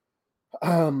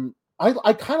kind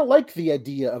of like the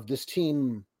idea of this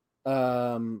team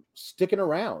sticking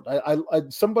around.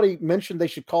 Somebody mentioned they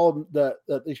should call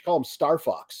them Star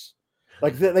Fox.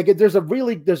 Like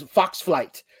there's Fox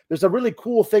Flight. There's a really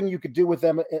cool thing you could do with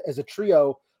them as a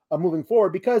trio moving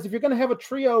forward, because if you're going to have a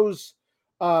trios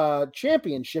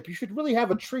championship, you should really have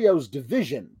a trios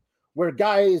division where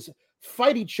guys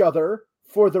fight each other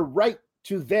for the right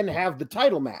to then have the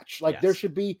title match. Like there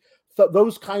should be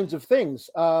those kinds of things.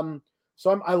 So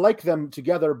I like them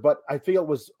together, but I feel it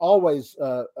was always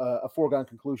a foregone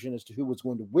conclusion as to who was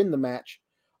going to win the match.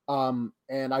 And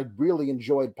I really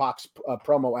enjoyed Pac's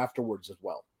promo afterwards as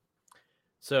well.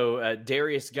 So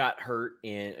Darius got hurt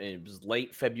it was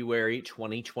late February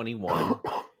 2021.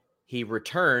 He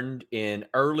returned in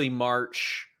early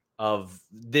March of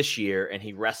this year, and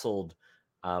he wrestled,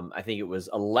 I think it was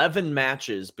 11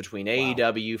 matches between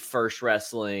AEW, First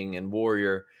Wrestling, and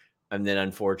Warrior. And then,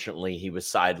 unfortunately, he was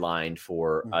sidelined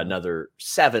for another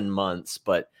 7 months.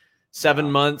 But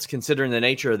 7 months, considering the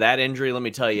nature of that injury, let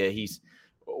me tell you,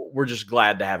 we're just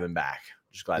glad to have him back.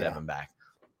 Just glad to have him back.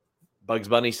 Bugs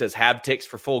Bunny says, have ticks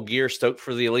for Full Gear, stoked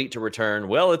for the Elite to return.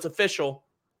 Well, it's official.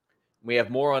 We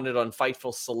have more on it on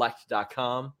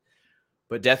FightfulSelect.com.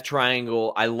 But Death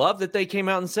Triangle, I love that they came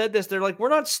out and said this. They're like, we're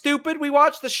not stupid. We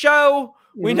watched the show.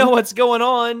 We know what's going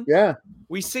on. Yeah.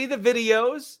 We see the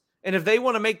videos, and if they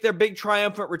want to make their big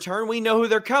triumphant return, we know who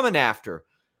they're coming after.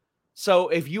 So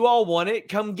if you all want it,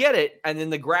 come get it. And then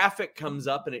the graphic comes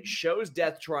up, and it shows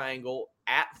Death Triangle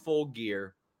at Full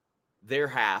Gear, their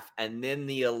half, and then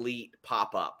the Elite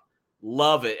pop up.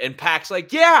 Love it. And Pac's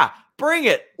like, yeah, bring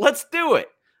it. Let's do it.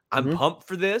 I'm pumped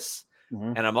for this,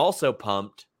 and I'm also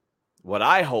pumped. What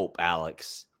I hope,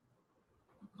 Alex,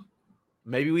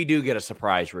 maybe we do get a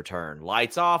surprise return.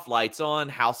 Lights off, lights on.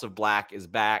 House of Black is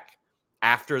back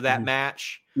after that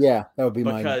match. Yeah, that would be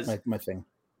my thing.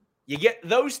 You get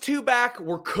those two back,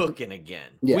 we're cooking again.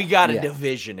 Yeah, we got a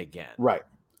division again. Right.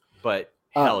 But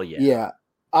hell yeah. Yeah.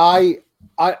 I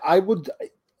would,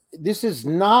 this is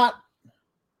not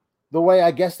the way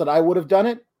I guess that I would have done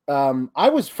it. I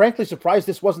was frankly surprised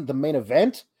this wasn't the main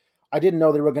event. I didn't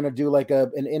know they were going to do like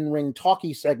an in-ring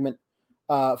talkie segment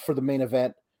for the main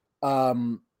event.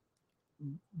 But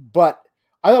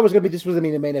I thought it was going to be, this was the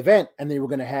main event, and they were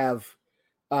going to have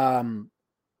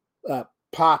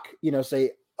Pac,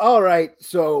 say, all right,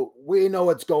 so we know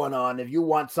what's going on. If you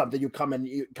want something, you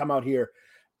come out here,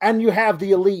 and you have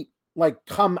the Elite like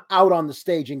come out on the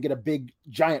stage and get a big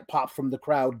giant pop from the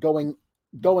crowd going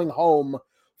home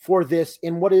for this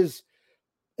in what is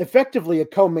effectively a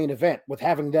co-main event, with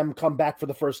having them come back for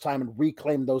the first time and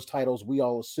reclaim those titles, we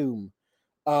all assume.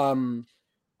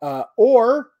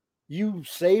 Or you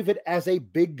save it as a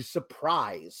big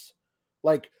surprise.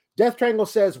 Like Death Triangle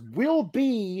says, we'll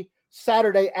be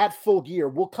Saturday at Full Gear.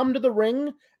 We'll come to the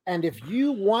ring, and if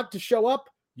you want to show up,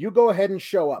 you go ahead and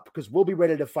show up, because we'll be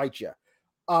ready to fight you.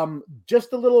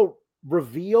 Just a little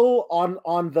reveal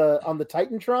on the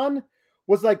Titantron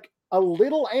was like a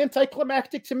little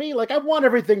anticlimactic to me. Like, I want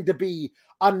everything to be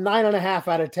a 9.5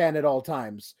 out of 10 at all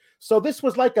times. So this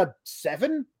was like a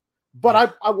 7,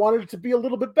 but I wanted it to be a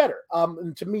little bit better.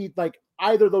 And to me, like,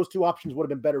 either of those two options would have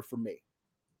been better for me.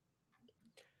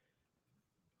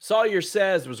 Sawyer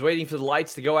says, was waiting for the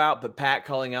lights to go out, but Pat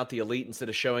calling out the Elite instead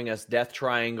of showing us Death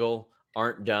Triangle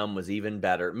aren't dumb was even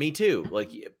better. Me too.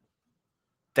 Like,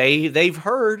 they've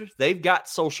heard, they've got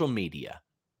social media.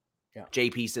 Yeah.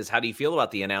 JP says, how do you feel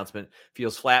about the announcement?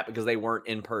 Feels flat because they weren't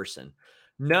in person.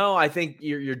 No, I think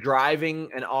you're driving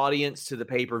an audience to the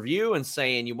pay-per-view and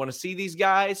saying, you want to see these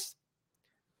guys?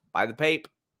 Buy the pape.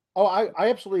 Oh, I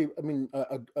absolutely, I mean,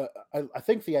 I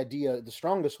think the idea, the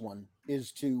strongest one,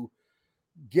 is to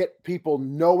get people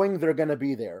knowing they're going to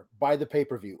be there by the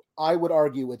pay-per-view. I would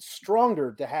argue it's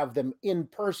stronger to have them in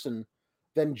person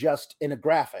than just in a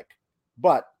graphic.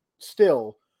 But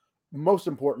still, most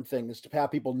important thing is to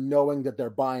have people knowing that they're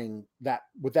buying that,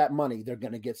 with that money, they're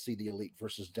going to get see the Elite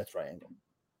versus Death Triangle.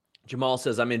 Jamal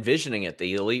says, I'm envisioning it.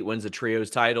 The Elite wins the trios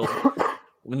title.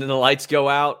 When the lights go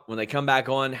out, when they come back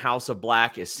on, House of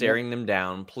Black is staring them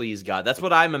down. Please, God. That's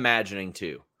what I'm imagining,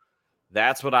 too.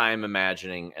 That's what I'm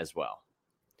imagining as well.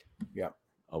 Yeah.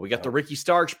 We got the Ricky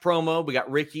Starks promo. We got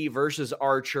Ricky versus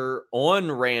Archer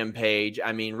on Rampage.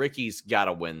 I mean, Ricky's got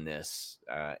to win this,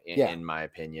 in my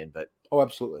opinion. But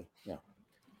absolutely. Yeah.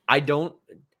 It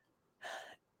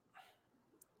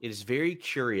is very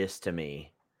curious to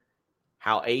me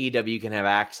how AEW can have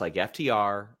acts like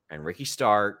FTR and Ricky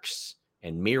Starks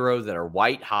and Miro that are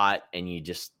white hot, and you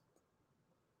just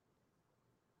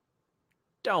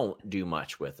don't do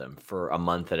much with them for a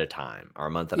month at a time, or a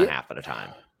month and a half at a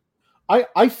time.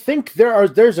 I think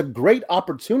there's a great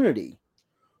opportunity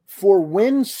for,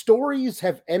 when stories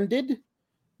have ended,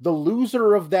 the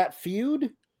loser of that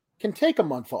feud can take a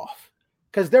month off,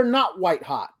 because they're not white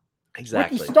hot.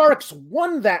 Exactly. Ricky Starks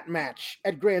won that match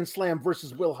at Grand Slam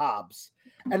versus Will Hobbs,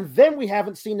 and then we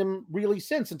haven't seen him really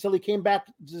since, until he came back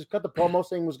to cut the promo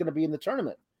saying he was going to be in the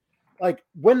tournament. Like,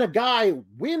 when a guy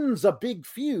wins a big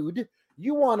feud,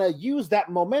 you want to use that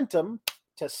momentum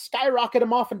to skyrocket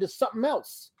him off into something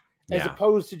else, as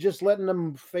opposed to just letting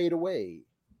them fade away.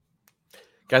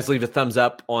 Guys, leave a thumbs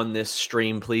up on this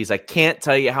stream, please. I can't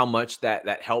tell you how much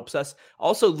that helps us.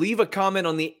 Also, leave a comment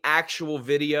on the actual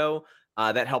video.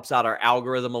 That helps out our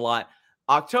algorithm a lot.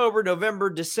 October, November,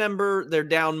 December, they're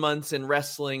down months in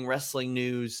wrestling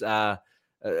news, at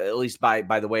least by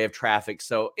the way of traffic.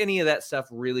 So any of that stuff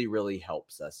really, really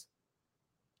helps us.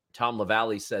 Tom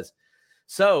LaValle says,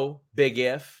 so, big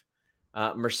if.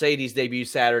 Mercedes debut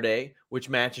Saturday. Which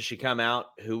match does she come out?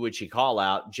 Who would she call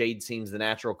out? Jade seems the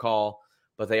natural call,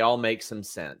 but they all make some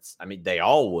sense. I mean, they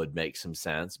all would make some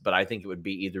sense, but I think it would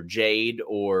be either Jade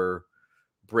or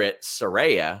Britt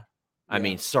Saraya. I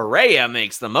mean, Saraya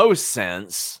makes the most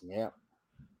sense. Yeah.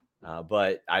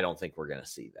 But I don't think we're going to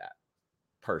see that,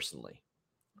 personally.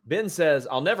 Ben says,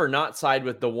 I'll never not side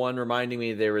with the one reminding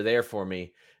me they were there for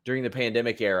me during the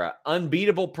pandemic era.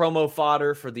 Unbeatable promo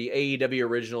fodder for the AEW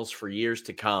originals for years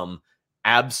to come.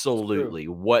 Absolutely.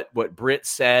 What Britt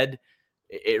said,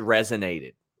 it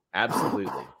resonated.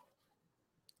 Absolutely.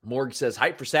 Morg says,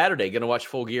 hype for Saturday. Going to watch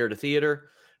Full Gear at a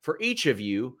theater. For each of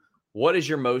you, what is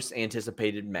your most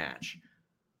anticipated match?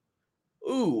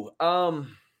 God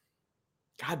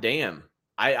damn.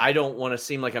 I don't want to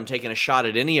seem like I'm taking a shot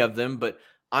at any of them, but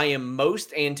I am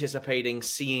most anticipating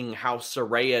seeing how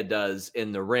Saraya does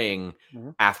in the ring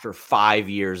after 5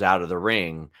 years out of the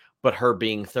ring, but her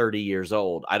being 30 years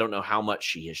old. I don't know how much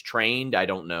she has trained. I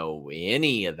don't know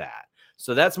any of that.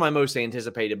 So that's my most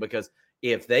anticipated, because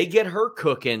if they get her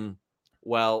cooking,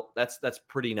 well, that's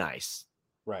pretty nice.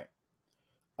 Right.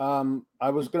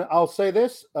 I'll say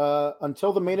this,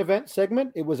 until the main event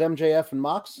segment, it was MJF and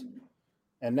Mox,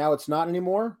 and now it's not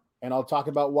anymore. And I'll talk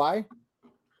about why.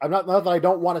 Not that I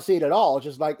don't want to see it at all. It's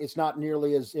just like, it's not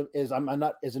nearly as I'm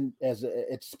not as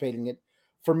anticipating it.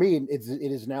 For me, it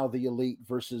is now the Elite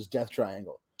versus Death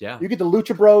Triangle. Yeah. You get the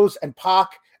Lucha Bros and Pac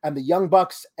and the Young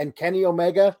Bucks and Kenny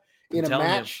Omega in a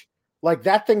match. Like,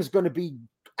 that thing's going to be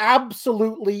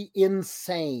absolutely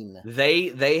insane.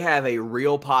 They have a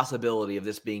real possibility of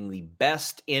this being the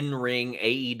best in-ring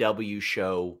AEW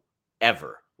show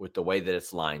ever with the way that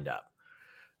it's lined up.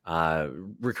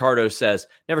 Ricardo says,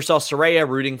 never saw Saraya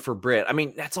rooting for Britt. I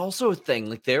mean, that's also a thing.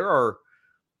 Like, there are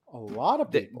a lot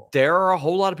of people. There are a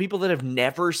whole lot of people that have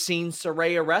never seen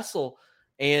Saraya wrestle.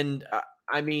 And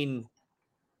I mean,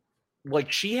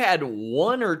 like, she had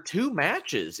 1 or 2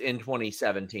 matches in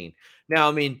 2017. Now,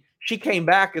 I mean, she came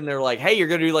back and they're like, hey, you're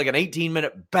going to do like an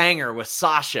 18-minute banger with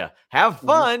Sasha. Have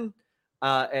fun.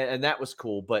 And that was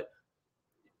cool. But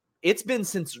it's been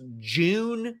since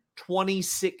June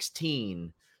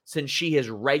 2016 since she has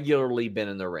regularly been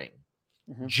in the ring.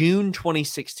 June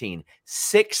 2016,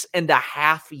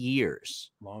 6.5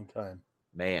 years. Long time.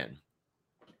 Man.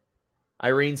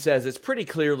 Irene says, it's pretty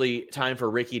clearly time for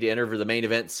Ricky to enter for the main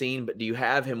event scene, but do you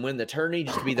have him win the tourney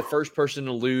just to be the first person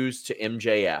to lose to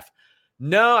MJF?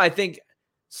 No, I think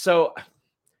so.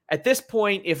 At this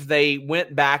point, if they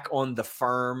went back on the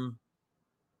firm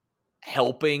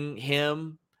helping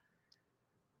him,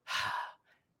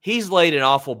 he's laid an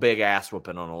awful big ass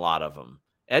whooping on a lot of them.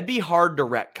 That'd be hard to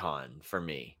retcon for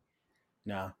me.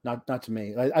 No, not to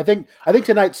me. I think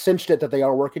tonight cinched it that they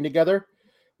are working together.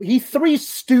 He Three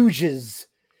Stooges.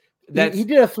 He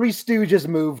did a Three Stooges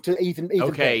move to Ethan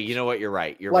okay, Page. You know what? You're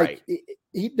right. You're like,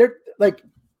 right. They're like,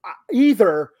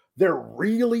 either they're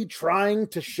really trying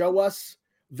to show us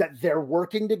that they're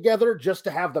working together just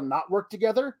to have them not work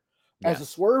together as a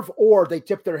swerve, or they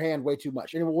tip their hand way too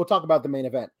much. And we'll talk about the main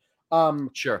event.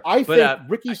 Sure. I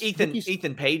think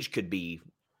Ethan Page could be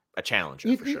a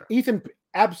challenger for sure. Ethan,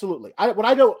 absolutely.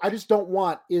 I just don't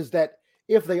want is that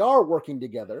if they are working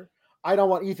together, I don't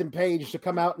want Ethan Page to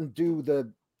come out and do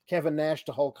the Kevin Nash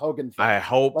to Hulk Hogan thing. I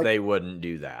hope they wouldn't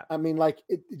do that. I mean,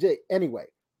 anyway,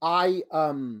 I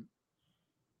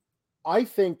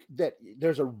think that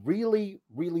there's a really,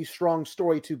 really strong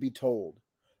story to be told,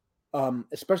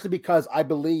 especially because I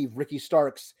believe Ricky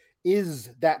Starks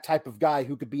is that type of guy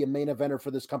who could be a main eventer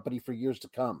for this company for years to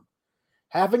come.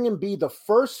 Having him be the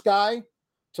first guy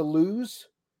to lose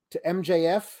to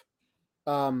MJF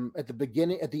at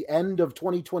the end of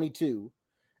 2022,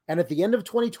 and at the end of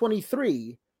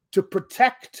 2023 to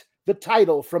protect the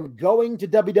title from going to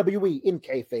WWE in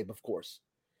kayfabe, of course.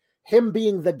 Him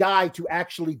being the guy to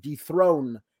actually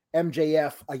dethrone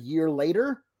MJF a year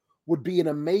later would be an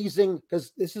amazing,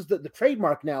 because this is the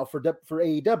trademark now for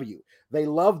AEW. They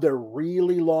love their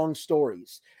really long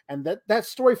stories, and that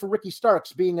story for Ricky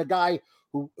Starks being a guy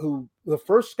who the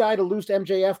first guy to lose to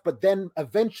MJF, but then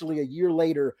eventually a year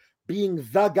later being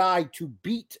the guy to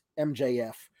beat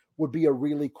MJF would be a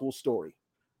really cool story.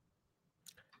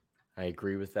 I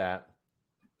agree with that.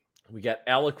 We got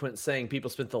Eloquent saying people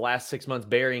spent the last 6 months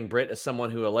burying Britt as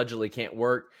someone who allegedly can't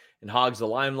work and hogs the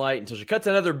limelight until she cuts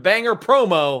another banger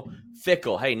promo.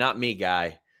 Fickle. Hey, not me,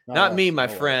 guy. Not me, my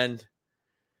friend.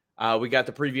 We got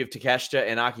the preview of Takeshita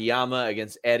and Akiyama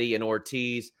against Eddie and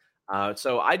Ortiz.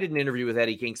 So I did an interview with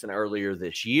Eddie Kingston earlier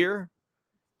this year,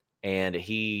 and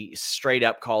he straight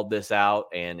up called this out,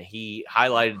 and he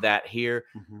highlighted that here.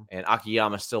 And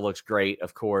Akiyama still looks great,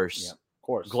 of course. Yeah, of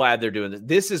course. Glad they're doing this.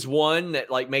 This is one that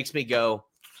makes me go,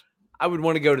 I would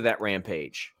want to go to that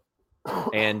Rampage.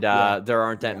 And there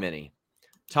aren't that many.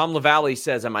 Tom LaValle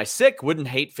says, am I sick? Wouldn't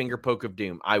hate finger poke of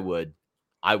doom. I would.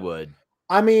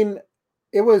 I mean,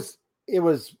 it was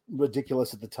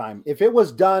ridiculous at the time. If it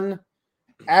was done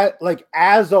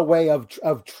as a way of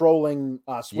trolling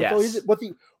us,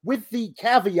 with the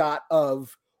caveat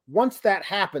of once that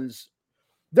happens,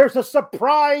 there's a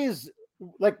surprise.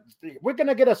 Like, we're going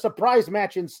to get a surprise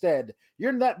match instead.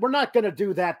 We're not going to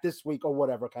do that this week or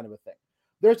whatever kind of a thing.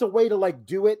 There's a way to like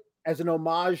do it as an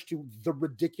homage to the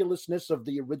ridiculousness of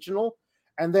the original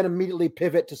and then immediately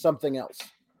pivot to something else.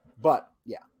 But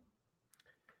yeah.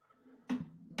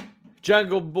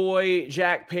 Jungle Boy,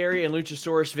 Jack Perry, and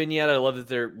Luchasaurus vignette. I love that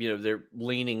they're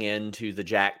leaning into the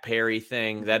Jack Perry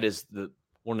thing. That is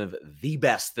one of the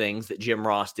best things that Jim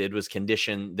Ross did, was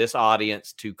condition this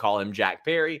audience to call him Jack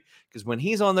Perry, because when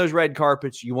he's on those red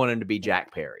carpets, you want him to be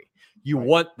Jack Perry. You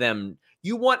want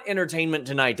Entertainment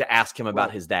Tonight to ask him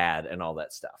about his dad and all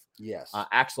that stuff. Yes.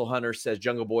 Axel Hunter says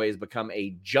Jungle Boy has become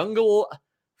a jungle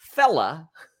fella.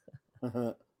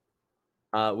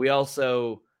 We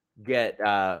also get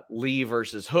Lee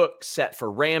versus Hook set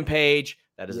for Rampage.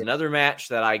 That is another match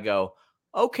that I go,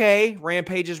 okay,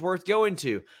 Rampage is worth going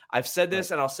to. I've said this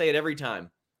and I'll say it every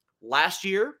time. Last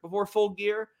year, before Full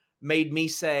Gear, made me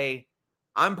say,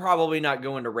 I'm probably not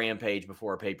going to Rampage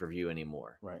before a pay-per-view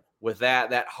anymore. Right. With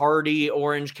that Hardy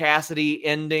Orange Cassidy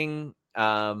ending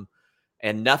and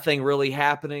nothing really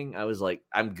happening, I was like,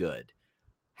 I'm good.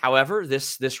 However,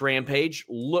 this Rampage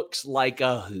looks like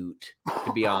a hoot,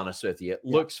 to be honest with you. It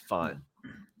looks fun.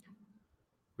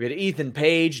 We had Ethan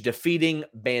Page defeating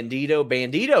Bandito.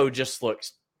 Bandito just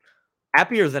looks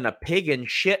happier than a pig in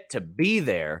shit to be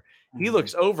there. He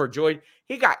looks overjoyed.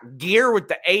 He got gear with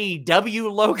the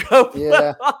AEW logo.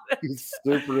 Yeah, he's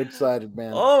super excited,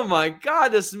 man. Oh, my God.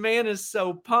 This man is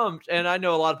so pumped. And I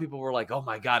know a lot of people were like, oh,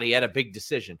 my God, he had a big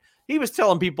decision. He was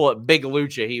telling people at Big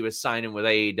Lucha he was signing with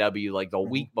AEW like the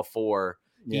week before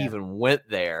he even went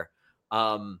there.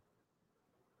 I'm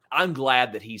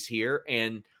glad that he's here.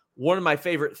 And one of my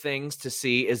favorite things to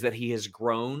see is that he has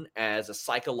grown as a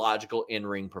psychological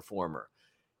in-ring performer.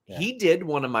 Yeah. He did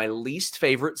one of my least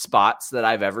favorite spots that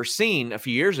I've ever seen a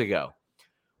few years ago,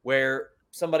 where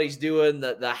somebody's doing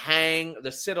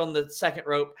the sit on the second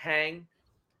rope hang.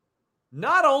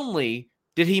 Not only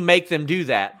did he make them do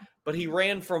that, but he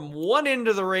ran from one end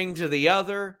of the ring to the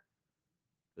other,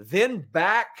 then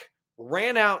back,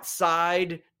 ran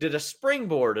outside, did a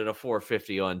springboard and a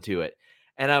 450 onto it.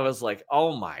 And I was like,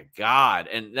 oh, my God.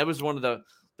 And that was one of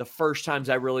the first times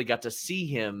I really got to see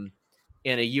him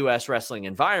in a U.S. wrestling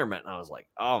environment. And I was like,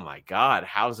 oh, my God,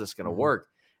 how's this going to work?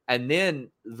 And then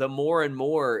the more and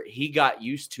more he got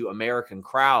used to American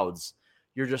crowds,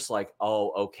 you're just like,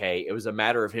 oh, okay. It was a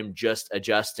matter of him just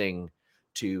adjusting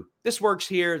to this works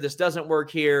here, this doesn't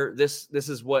work here, this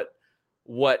is what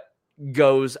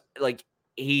goes. Like,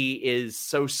 he is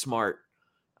so smart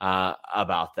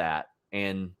about that.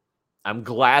 And I'm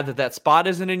glad that spot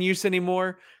isn't in use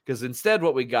anymore, because instead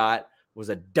what we got was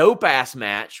a dope-ass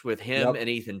match with him and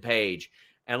Ethan Page.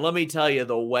 And let me tell you,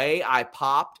 the way I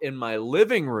popped in my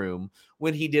living room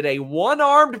when he did a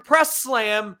one-armed press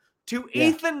slam to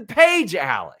Ethan Page,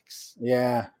 Alex.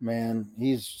 Yeah, man.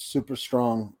 He's super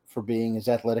strong for being as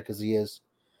athletic as he is.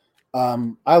 I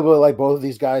really like both of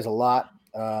these guys a lot.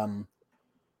 I've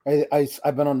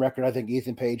been on record. I think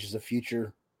Ethan Page is a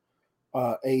future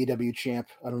AEW champ.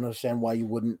 I don't understand why you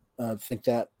wouldn't think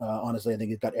that. Honestly, I think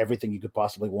he's got everything you could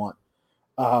possibly want.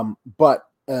 But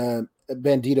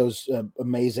Bandito's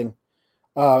amazing.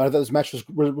 I thought this match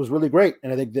was really great,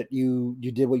 and I think that you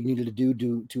did what you needed to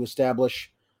do to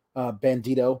establish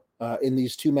Bandito in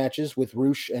these two matches with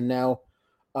Roosh and now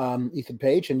Ethan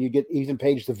Page, and you get Ethan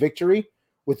Page the victory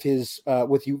with his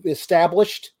with you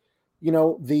established,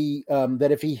 that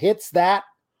if he hits that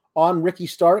on Ricky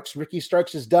Starks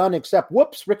is done. Except,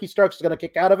 whoops, Ricky Starks is going to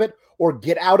kick out of it or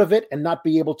get out of it and not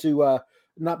be able to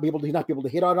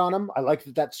hit on him. I like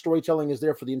that storytelling is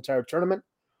there for the entire tournament.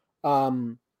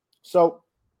 So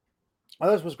I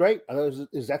thought this was great. I thought it was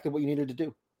exactly what you needed to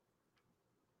do.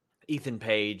 Ethan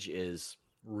Page is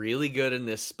really good in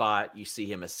this spot. You see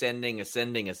him ascending.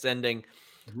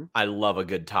 Mm-hmm. I love a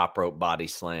good top rope body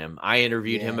slam. I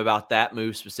interviewed him about that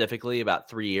move specifically about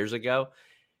 3 years ago.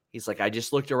 He's like, I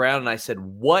just looked around and I said,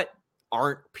 what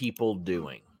aren't people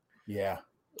doing? Yeah.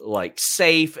 Like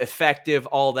safe, effective,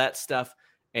 all that stuff.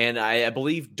 And I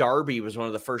believe Darby was one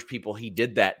of the first people he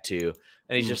did that to.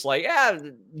 And he's just like,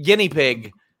 guinea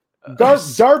pig.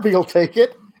 Darby will take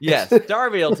it. Yes,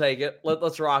 Darby will take it.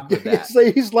 Let's rock with that.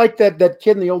 He's like that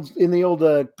kid in the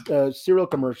old cereal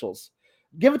commercials.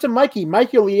 Give it to Mikey.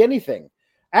 Mikey will eat anything.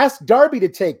 Ask Darby to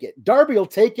take it. Darby will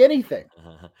take anything.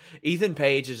 Ethan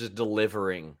Page is just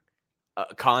delivering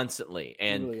constantly,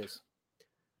 and really is.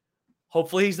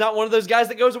 Hopefully he's not one of those guys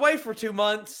that goes away for 2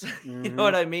 months. Mm-hmm. You know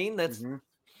what I mean? That's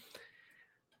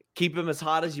keep him as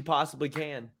hot as you possibly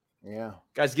can. Yeah.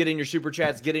 Guys, get in your super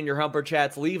chats, get in your humper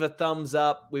chats, leave a thumbs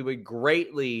up. We would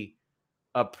greatly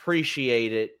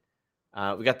Appreciate it.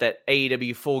 We got that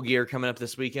AEW Full Gear coming up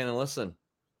this weekend. And listen,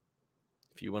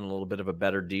 if you want a little bit of a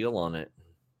better deal on it,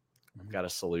 I've got a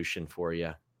solution for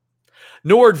you.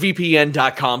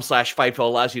 NordVPN.com/Fightful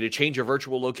allows you to change your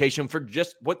virtual location for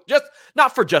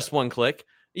not for just one click.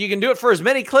 You can do it for as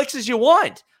many clicks as you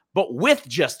want, but with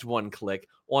just one click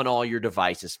on all your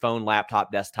devices: phone,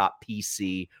 laptop, desktop,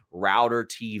 PC, router,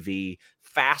 TV.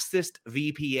 Fastest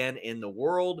VPN in the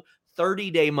world.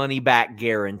 30-day money-back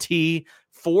guarantee.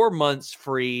 4 months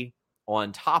free.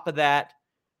 On top of that,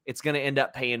 it's going to end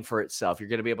up paying for itself. You're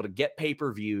going to be able to get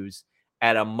pay-per-views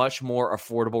at a much more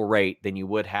affordable rate than you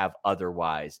would have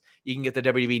otherwise. You can get the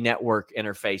WWE Network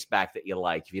interface back that you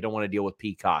like if you don't want to deal with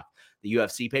Peacock. The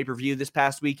UFC pay-per-view this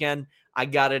past weekend, I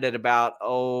got it at about,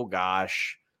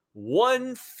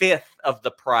 1/5 of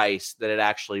the price that it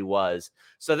actually was.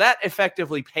 So that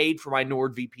effectively paid for my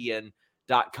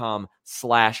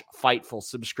NordVPN.com/Fightful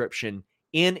subscription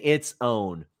in its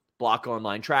own. Block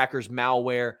online trackers,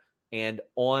 malware, and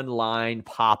online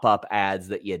pop-up ads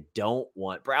that you don't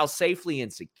want. Browse safely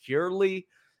and securely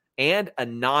and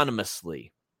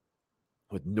anonymously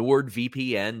with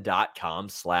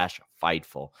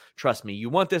NordVPN.com/Fightful. Trust me, you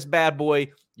want this bad boy.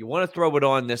 You want to throw it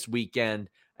on this weekend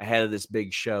ahead of this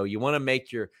big show. You want to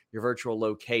make your virtual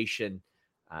location,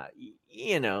 like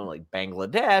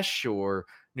Bangladesh or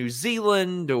New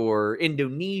Zealand or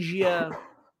Indonesia.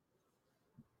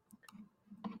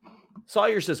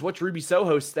 Sawyer says, what's Ruby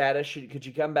Soho's status? Could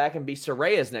you come back and be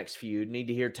Soraya's next feud? Need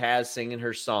to hear Taz singing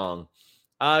her song.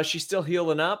 She's still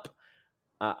healing up.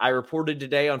 I reported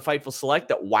today on Fightful Select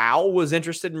that WOW was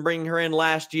interested in bringing her in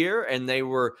last year, and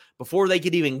before they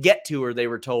could even get to her, they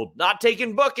were told, not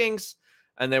taking bookings.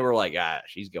 And they were like,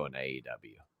 she's going to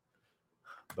AEW.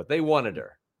 But they wanted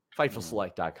her.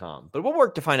 FightfulSelect.com. But we'll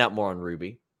work to find out more on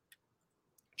Ruby.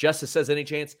 Justice says, any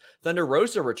chance Thunder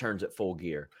Rosa returns at Full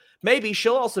Gear? Maybe.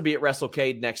 She'll also be at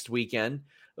WrestleCade next weekend.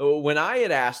 When I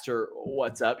had asked her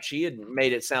what's up, she had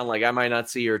made it sound like I might not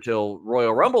see her till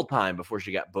Royal Rumble time before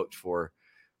she got booked for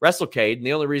WrestleCade. And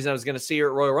the only reason I was going to see her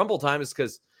at Royal Rumble time is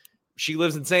because she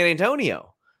lives in San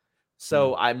Antonio.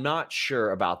 So I'm not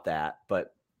sure about that.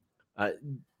 But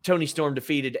Tony Storm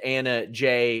defeated Anna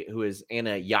Jay, who is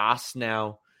Anna Yas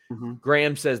now. Mm-hmm.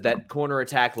 Graham says that corner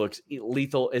attack looks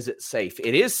lethal. Is it safe?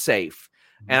 It is safe.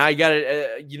 And I got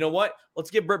it. You know what?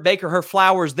 Let's give Britt Baker her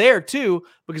flowers there, too,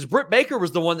 because Britt Baker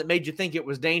was the one that made you think it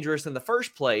was dangerous in the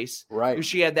first place. Right. Because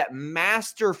she had that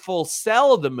masterful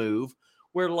sell of the move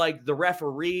where, like, the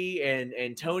referee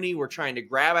and Tony were trying to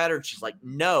grab at her. And she's like,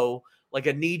 no, like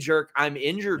a knee-jerk, I'm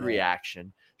injured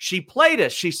reaction. She played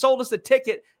us. She sold us a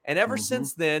ticket. And ever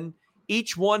since then,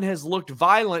 each one has looked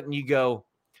violent. And you go,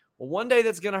 well, one day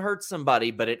that's going to hurt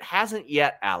somebody. But it hasn't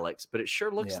yet, Alex. But it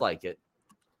sure looks like it.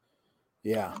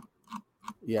 Yeah.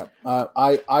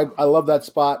 I love that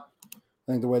spot.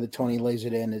 I think the way that Tony lays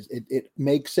it in is it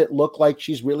makes it look like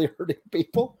she's really hurting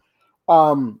people.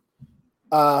 And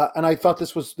I thought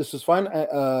this was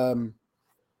fun.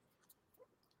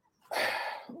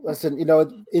 Listen,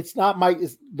 it's not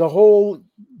the whole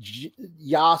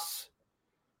Yas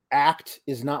act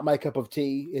is not my cup of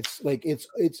tea. It's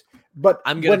but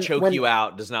I'm going to choke you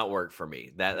out. Does not work for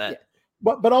me.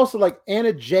 But also like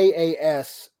Anna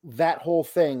JAS, that whole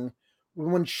thing,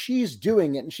 when she's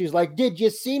doing it and she's like, did you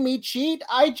see me cheat?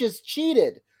 I just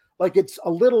cheated. Like it's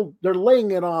a little, they're laying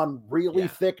it on really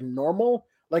thick normal.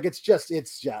 Like it's just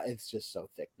so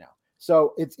thick now.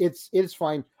 So it's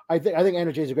fine. I think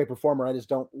Anna Jay is a great performer. I just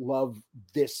don't love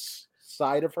this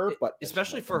side of her, but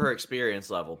especially for her experience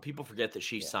level. People forget that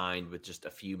she signed with just a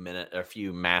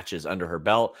few matches under her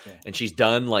belt, and she's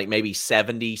done like maybe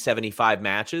 70, 75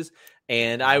 matches.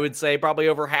 And I would say probably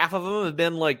over half of them have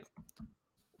been like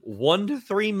 1 to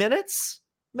 3 minutes,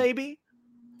 maybe.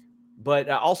 But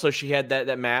also she had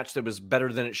that match that was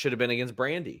better than it should have been against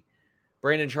Brandy.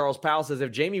 Brandon Charles Powell says,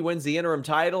 if Jamie wins the interim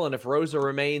title and if Rosa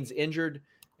remains injured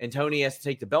and Tony has to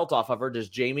take the belt off of her, does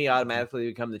Jamie automatically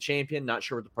become the champion? Not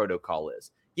sure what the protocol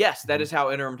is. Yes, that is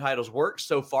how interim titles work.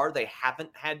 So far, they haven't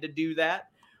had to do that.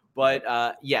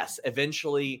 But yes,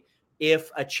 eventually,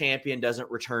 if a champion doesn't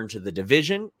return to the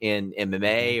division in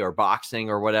MMA or boxing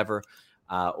or whatever,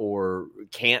 or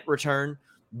can't return,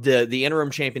 the interim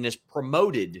champion is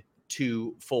promoted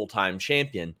to full-time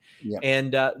champion.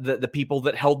 And the people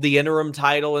that held the interim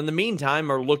title in the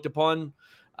meantime are looked upon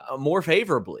more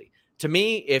favorably. To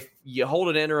me, if you hold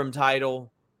an interim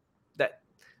title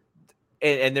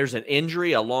and there's an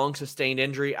injury, a long sustained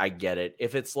injury, I get it.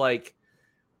 If it's like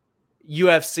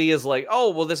UFC is like,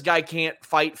 oh, well, this guy can't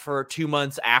fight for 2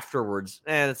 months afterwards,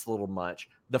 that's a little much.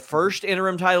 The first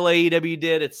interim title AEW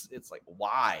did, it's like,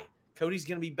 why? Cody's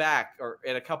going to be back or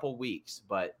in a couple weeks,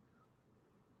 but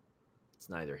it's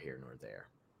neither here nor there.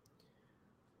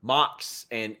 Mox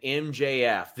and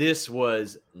MJF. This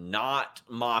was not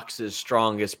Mox's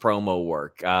strongest promo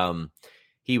work.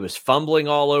 He was fumbling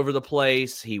all over the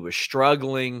place. He was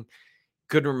struggling.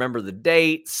 Couldn't remember the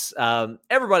dates.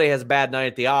 Everybody has a bad night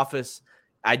at the office.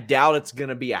 I doubt it's going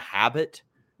to be a habit,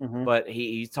 but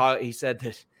he said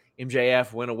that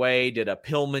MJF went away, did a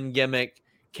Pillman gimmick,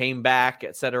 came back,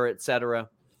 et cetera, et cetera.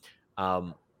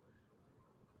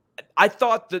 I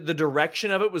thought that the direction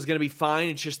of it was going to be fine.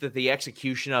 It's just that the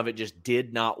execution of it just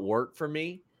did not work for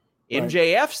me. Right.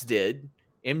 MJF's did.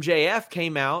 MJF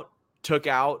came out, took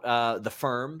out the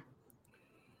Firm,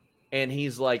 and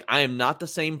he's like, I am not the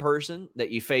same person that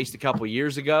you faced a couple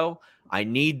years ago. I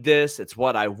need this. It's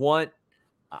what I want.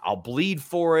 I'll bleed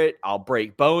for it. I'll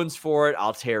break bones for it.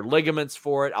 I'll tear ligaments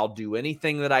for it. I'll do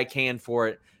anything that I can for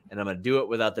it, and I'm going to do it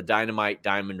without the Dynamite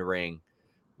Diamond Ring,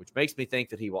 which makes me think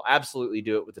that he will absolutely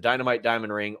do it with the Dynamite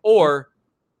Diamond Ring or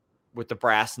with the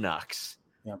brass knucks,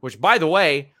 which, by the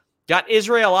way, got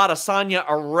Israel Adesanya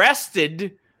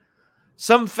arrested.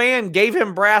 Some fan gave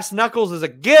him brass knuckles as a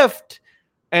gift,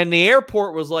 and the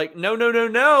airport was like,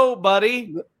 no,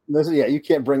 buddy. Listen, you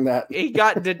can't bring that. He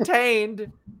got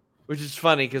detained, which is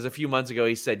funny because a few months ago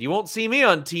he said, you won't see me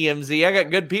on TMZ. I got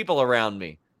good people around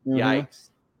me. Yikes.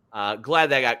 Glad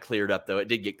that got cleared up, though. It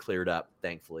did get cleared up,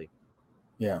 thankfully.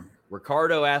 Yeah.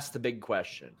 Ricardo asked the big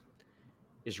question.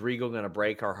 Is Regal going to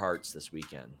break our hearts this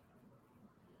weekend?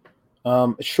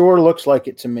 It sure looks like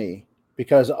it to me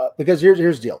because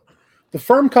here's the deal. The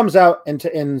Firm comes out and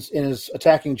is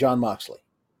attacking Jon Moxley,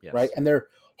 right? And they're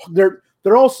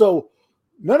also,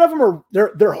 none of them are,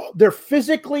 they're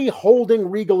physically holding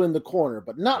Regal in the corner,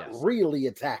 but not really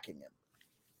attacking him.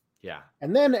 Yeah.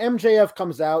 And then MJF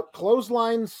comes out,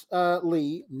 clotheslines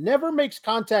Lee, never makes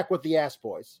contact with the Ass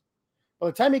Boys. By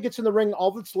the time he gets in the ring,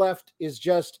 all that's left is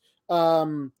just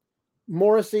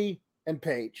Morrissey and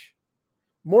Page.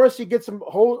 Morrissey gets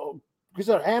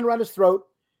a hand around his throat.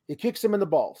 He kicks him in the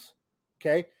balls.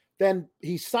 Okay. Then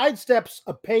he sidesteps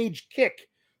a Page kick,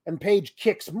 and Page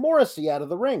kicks Morrissey out of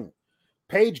the ring.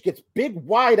 Page gets big,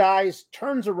 wide eyes,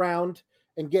 turns around,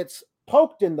 and gets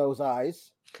poked in those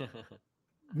eyes.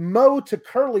 Mo to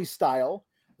Curly style.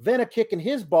 Then a kick in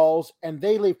his balls, and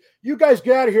they leave. You guys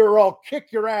get out of here or I'll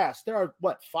kick your ass. There are,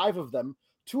 5 of them?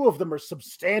 2 of them are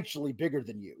substantially bigger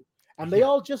than you. And they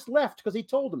all just left because he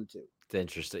told them to. It's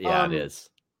interesting. Yeah, it is.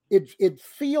 It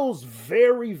feels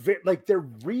very, very like they're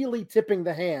really tipping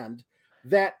the hand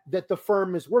that the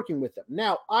Firm is working with them.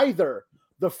 Now, either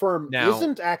the Firm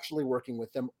isn't actually working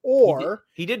with them, or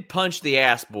he did punch the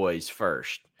Ass Boys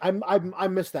first. I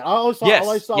missed that. All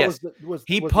I saw was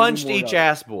he punched each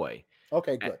Ass Boy.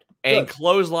 Okay, good. And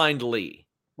clotheslined Lee.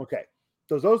 Okay.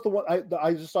 Those the one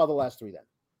I just saw the last 3 then.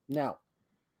 Now,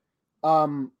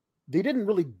 they didn't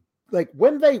really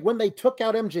when they took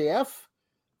out MJF,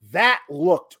 that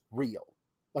looked real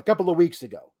a couple of weeks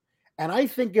ago. And I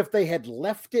think if they had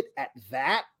left it at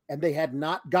that and they had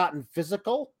not gotten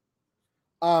physical,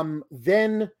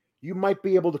 then you might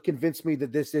be able to convince me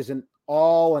that this isn't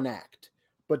all an act.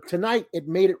 But tonight it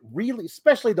made it really,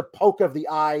 especially the poke of the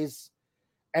eyes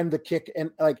and the kick,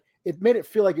 and it made it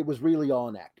feel like it was really all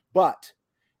an act. But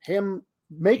him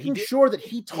making sure that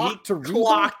he talked to Regal.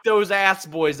 Clocked those Ass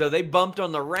Boys, though. They bumped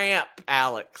on the ramp,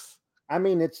 Alex. I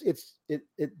mean,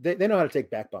 they know how to take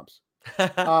back bumps.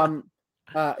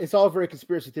 It's all very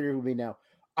conspiracy theory with me now.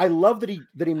 I love that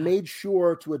he made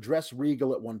sure to address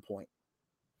Regal at one point.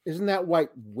 Isn't that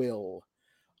white will?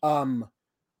 I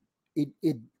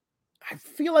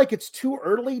feel like it's too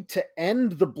early to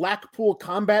end the Blackpool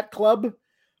Combat Club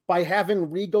by having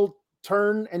Regal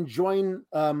turn and join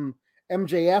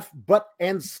MJF,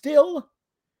 and still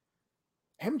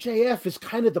MJF is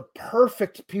kind of the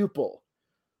perfect pupil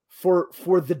for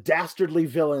the dastardly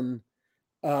villain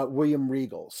William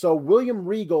Regal. So William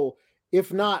Regal,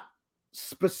 if not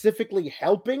specifically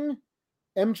helping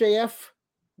MJF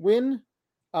win,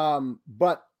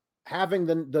 but having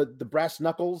the brass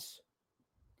knuckles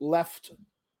left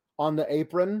on the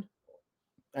apron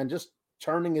and just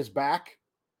turning his back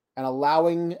and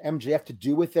allowing MJF to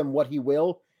do with him what he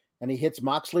will, and he hits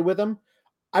Moxley with him.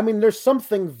 I mean, there's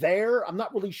something there. I'm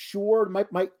not really sure.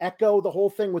 It might echo the whole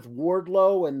thing with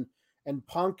Wardlow and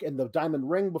Punk and the Diamond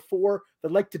Ring before.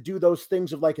 They'd like to do those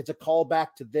things of it's a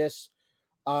callback to this.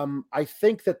 I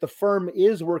think that the Firm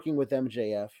is working with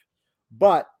MJF,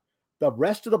 but the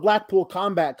rest of the Blackpool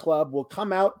Combat Club will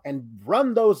come out and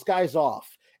run those guys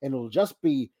off, and it'll just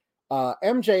be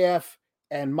MJF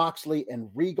and Moxley and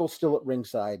Regal still at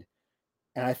ringside.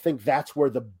 And I think that's where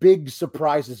the big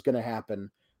surprise is going to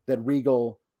happen, that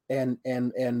Regal and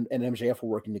MJF were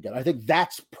working together. I think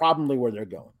that's probably where they're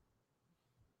going.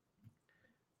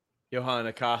 Johan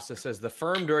Acosta says the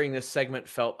firm during this segment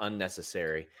felt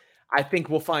unnecessary. I think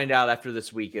we'll find out after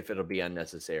this week if it'll be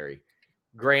unnecessary.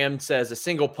 Graham says a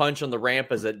single punch on the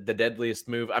ramp is the deadliest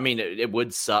move. I mean, it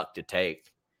would suck to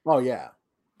take. Oh, yeah.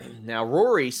 Now,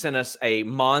 Rory sent us a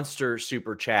monster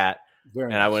super chat,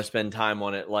 and I want to spend time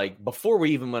on it like before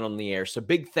we even went on the air. So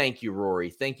big thank you, Rory.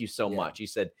 Thank you so much. He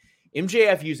said,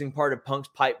 MJF using part of Punk's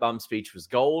pipe bomb speech was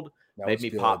gold. Made me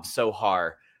pop so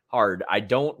hard. I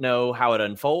don't know how it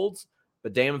unfolds,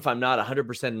 but damn if I'm not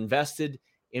 100% invested.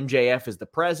 MJF is the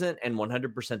present and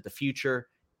 100% the future.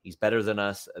 He's better than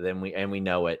us, and we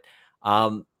know it.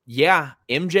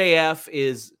 MJF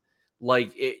is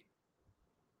like it.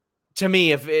 To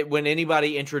me, when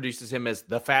anybody introduces him as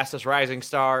the fastest rising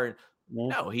star,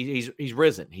 no, he's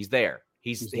risen. He's there.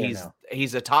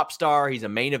 He's a top star. He's a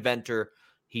main eventer.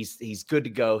 He's good to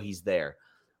go. He's there.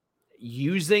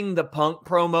 Using the Punk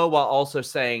promo while also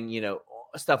saying,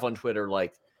 stuff on Twitter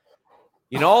like,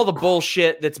 all the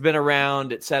bullshit that's been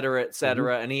around, et cetera, et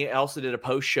cetera. Mm-hmm. And he also did a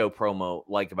post-show promo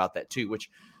like about that too, which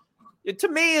to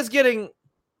me is getting,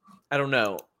 I don't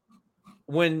know,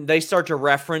 when they start to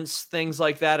reference things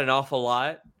like that an awful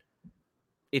lot,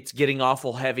 it's getting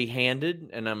awful heavy-handed.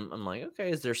 And I'm like,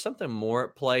 okay, is there something more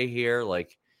at play here?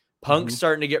 Like Punk's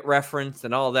starting to get referenced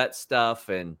and all that stuff,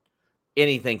 and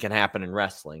anything can happen in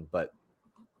wrestling. But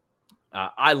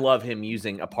I love him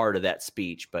using a part of that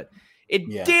speech, but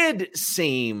it did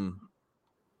seem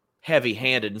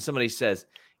heavy-handed. And somebody says,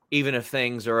 even if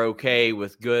things are okay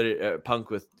with good Punk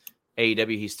with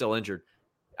AEW, he's still injured.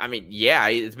 I mean,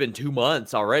 it's been 2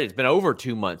 months already. It's been over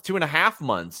 2 months, 2.5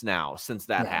 months now since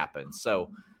that happened. So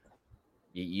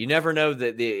you never know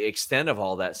the extent of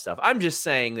all that stuff. I'm just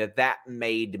saying that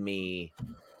made me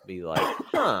be like,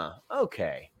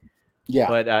 okay. Yeah.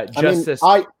 But Justice,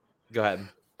 go ahead.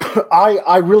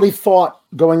 I really thought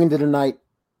going into tonight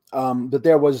that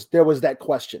there was that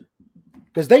question,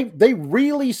 because they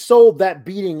really sold that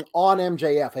beating on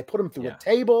MJF. They put him through a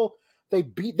table. They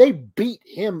beat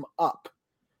him up.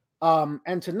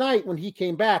 And tonight when he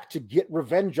came back to get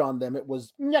revenge on them, it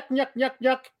was yuck, yuck, yuck,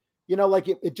 yuck. Like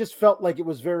it just felt like it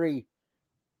was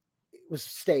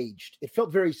staged. It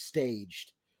felt very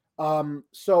staged.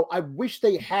 So I wish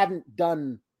they hadn't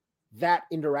done that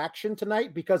interaction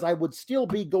tonight, because I would still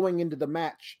be going into the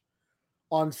match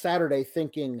on Saturday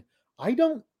thinking, I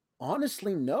don't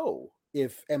honestly know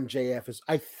if MJF is,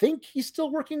 I think he's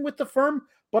still working with the firm,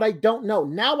 but I don't know.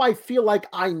 Now I feel like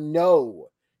I know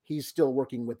he's still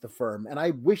working with the firm, and I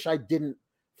wish I didn't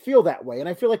feel that way. And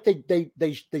I feel like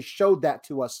they showed that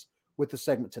to us with the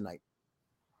segment tonight.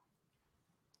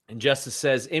 And Justice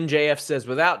says, MJF says,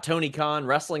 without Tony Khan,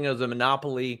 wrestling is a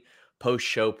monopoly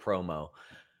post-show promo.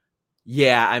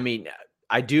 Yeah, I mean,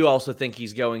 I do also think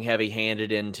he's going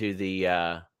heavy-handed into the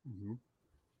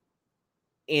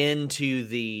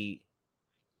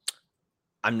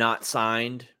I'm not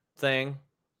signed thing.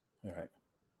 All right.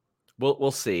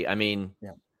 We'll see. I mean,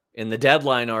 in the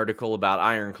Deadline article about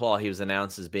Iron Claw, he was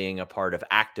announced as being a part of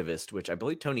Activist, which I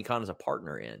believe Tony Khan is a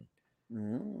partner in.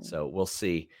 So we'll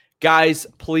see. Guys,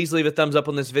 please leave a thumbs up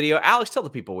on this video. Alex, tell the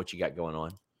people what you got going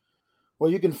on. Well,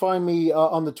 you can find me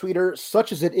on the Twitter,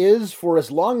 such as it is, for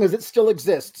as long as it still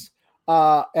exists,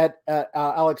 at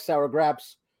Alex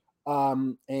Sourgraps,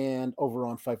 and over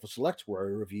on Fightful Select, where I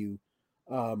review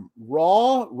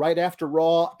Raw, right after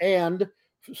Raw, and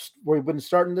we've been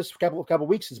starting this couple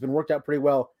weeks. It's been worked out pretty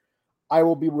well. I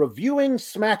will be reviewing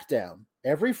SmackDown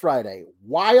every Friday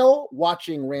while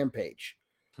watching Rampage.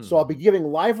 So I'll be giving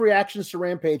live reactions to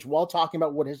Rampage while talking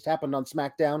about what has happened on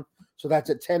SmackDown. So that's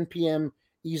at 10 p.m.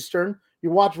 Eastern. You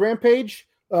watch Rampage,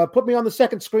 put me on the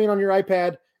second screen on your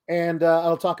iPad, and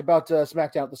I'll talk about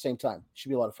SmackDown at the same time. Should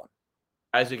be a lot of fun.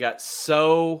 Guys, we got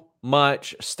so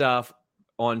much stuff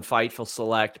on Fightful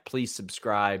Select. Please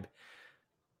subscribe.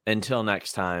 Until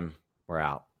next time, we're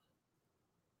out.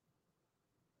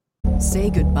 Say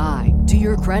goodbye to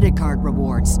your credit card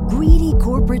rewards. Greedy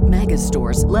corporate mega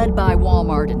stores, led by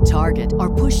Walmart and Target,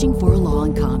 are pushing for a law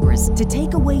in Congress to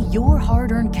take away your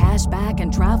hard-earned cash back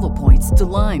and travel points to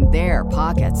line their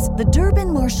pockets. The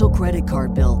Durbin-Marshall credit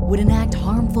card bill would enact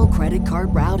harmful credit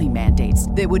card routing mandates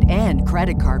that would end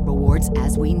credit card rewards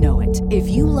as we know it. If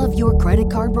you love your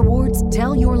credit card rewards,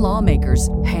 tell your lawmakers,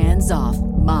 hands off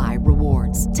my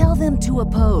rewards. Tell them to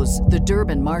oppose the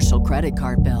Durbin-Marshall credit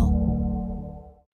card bill.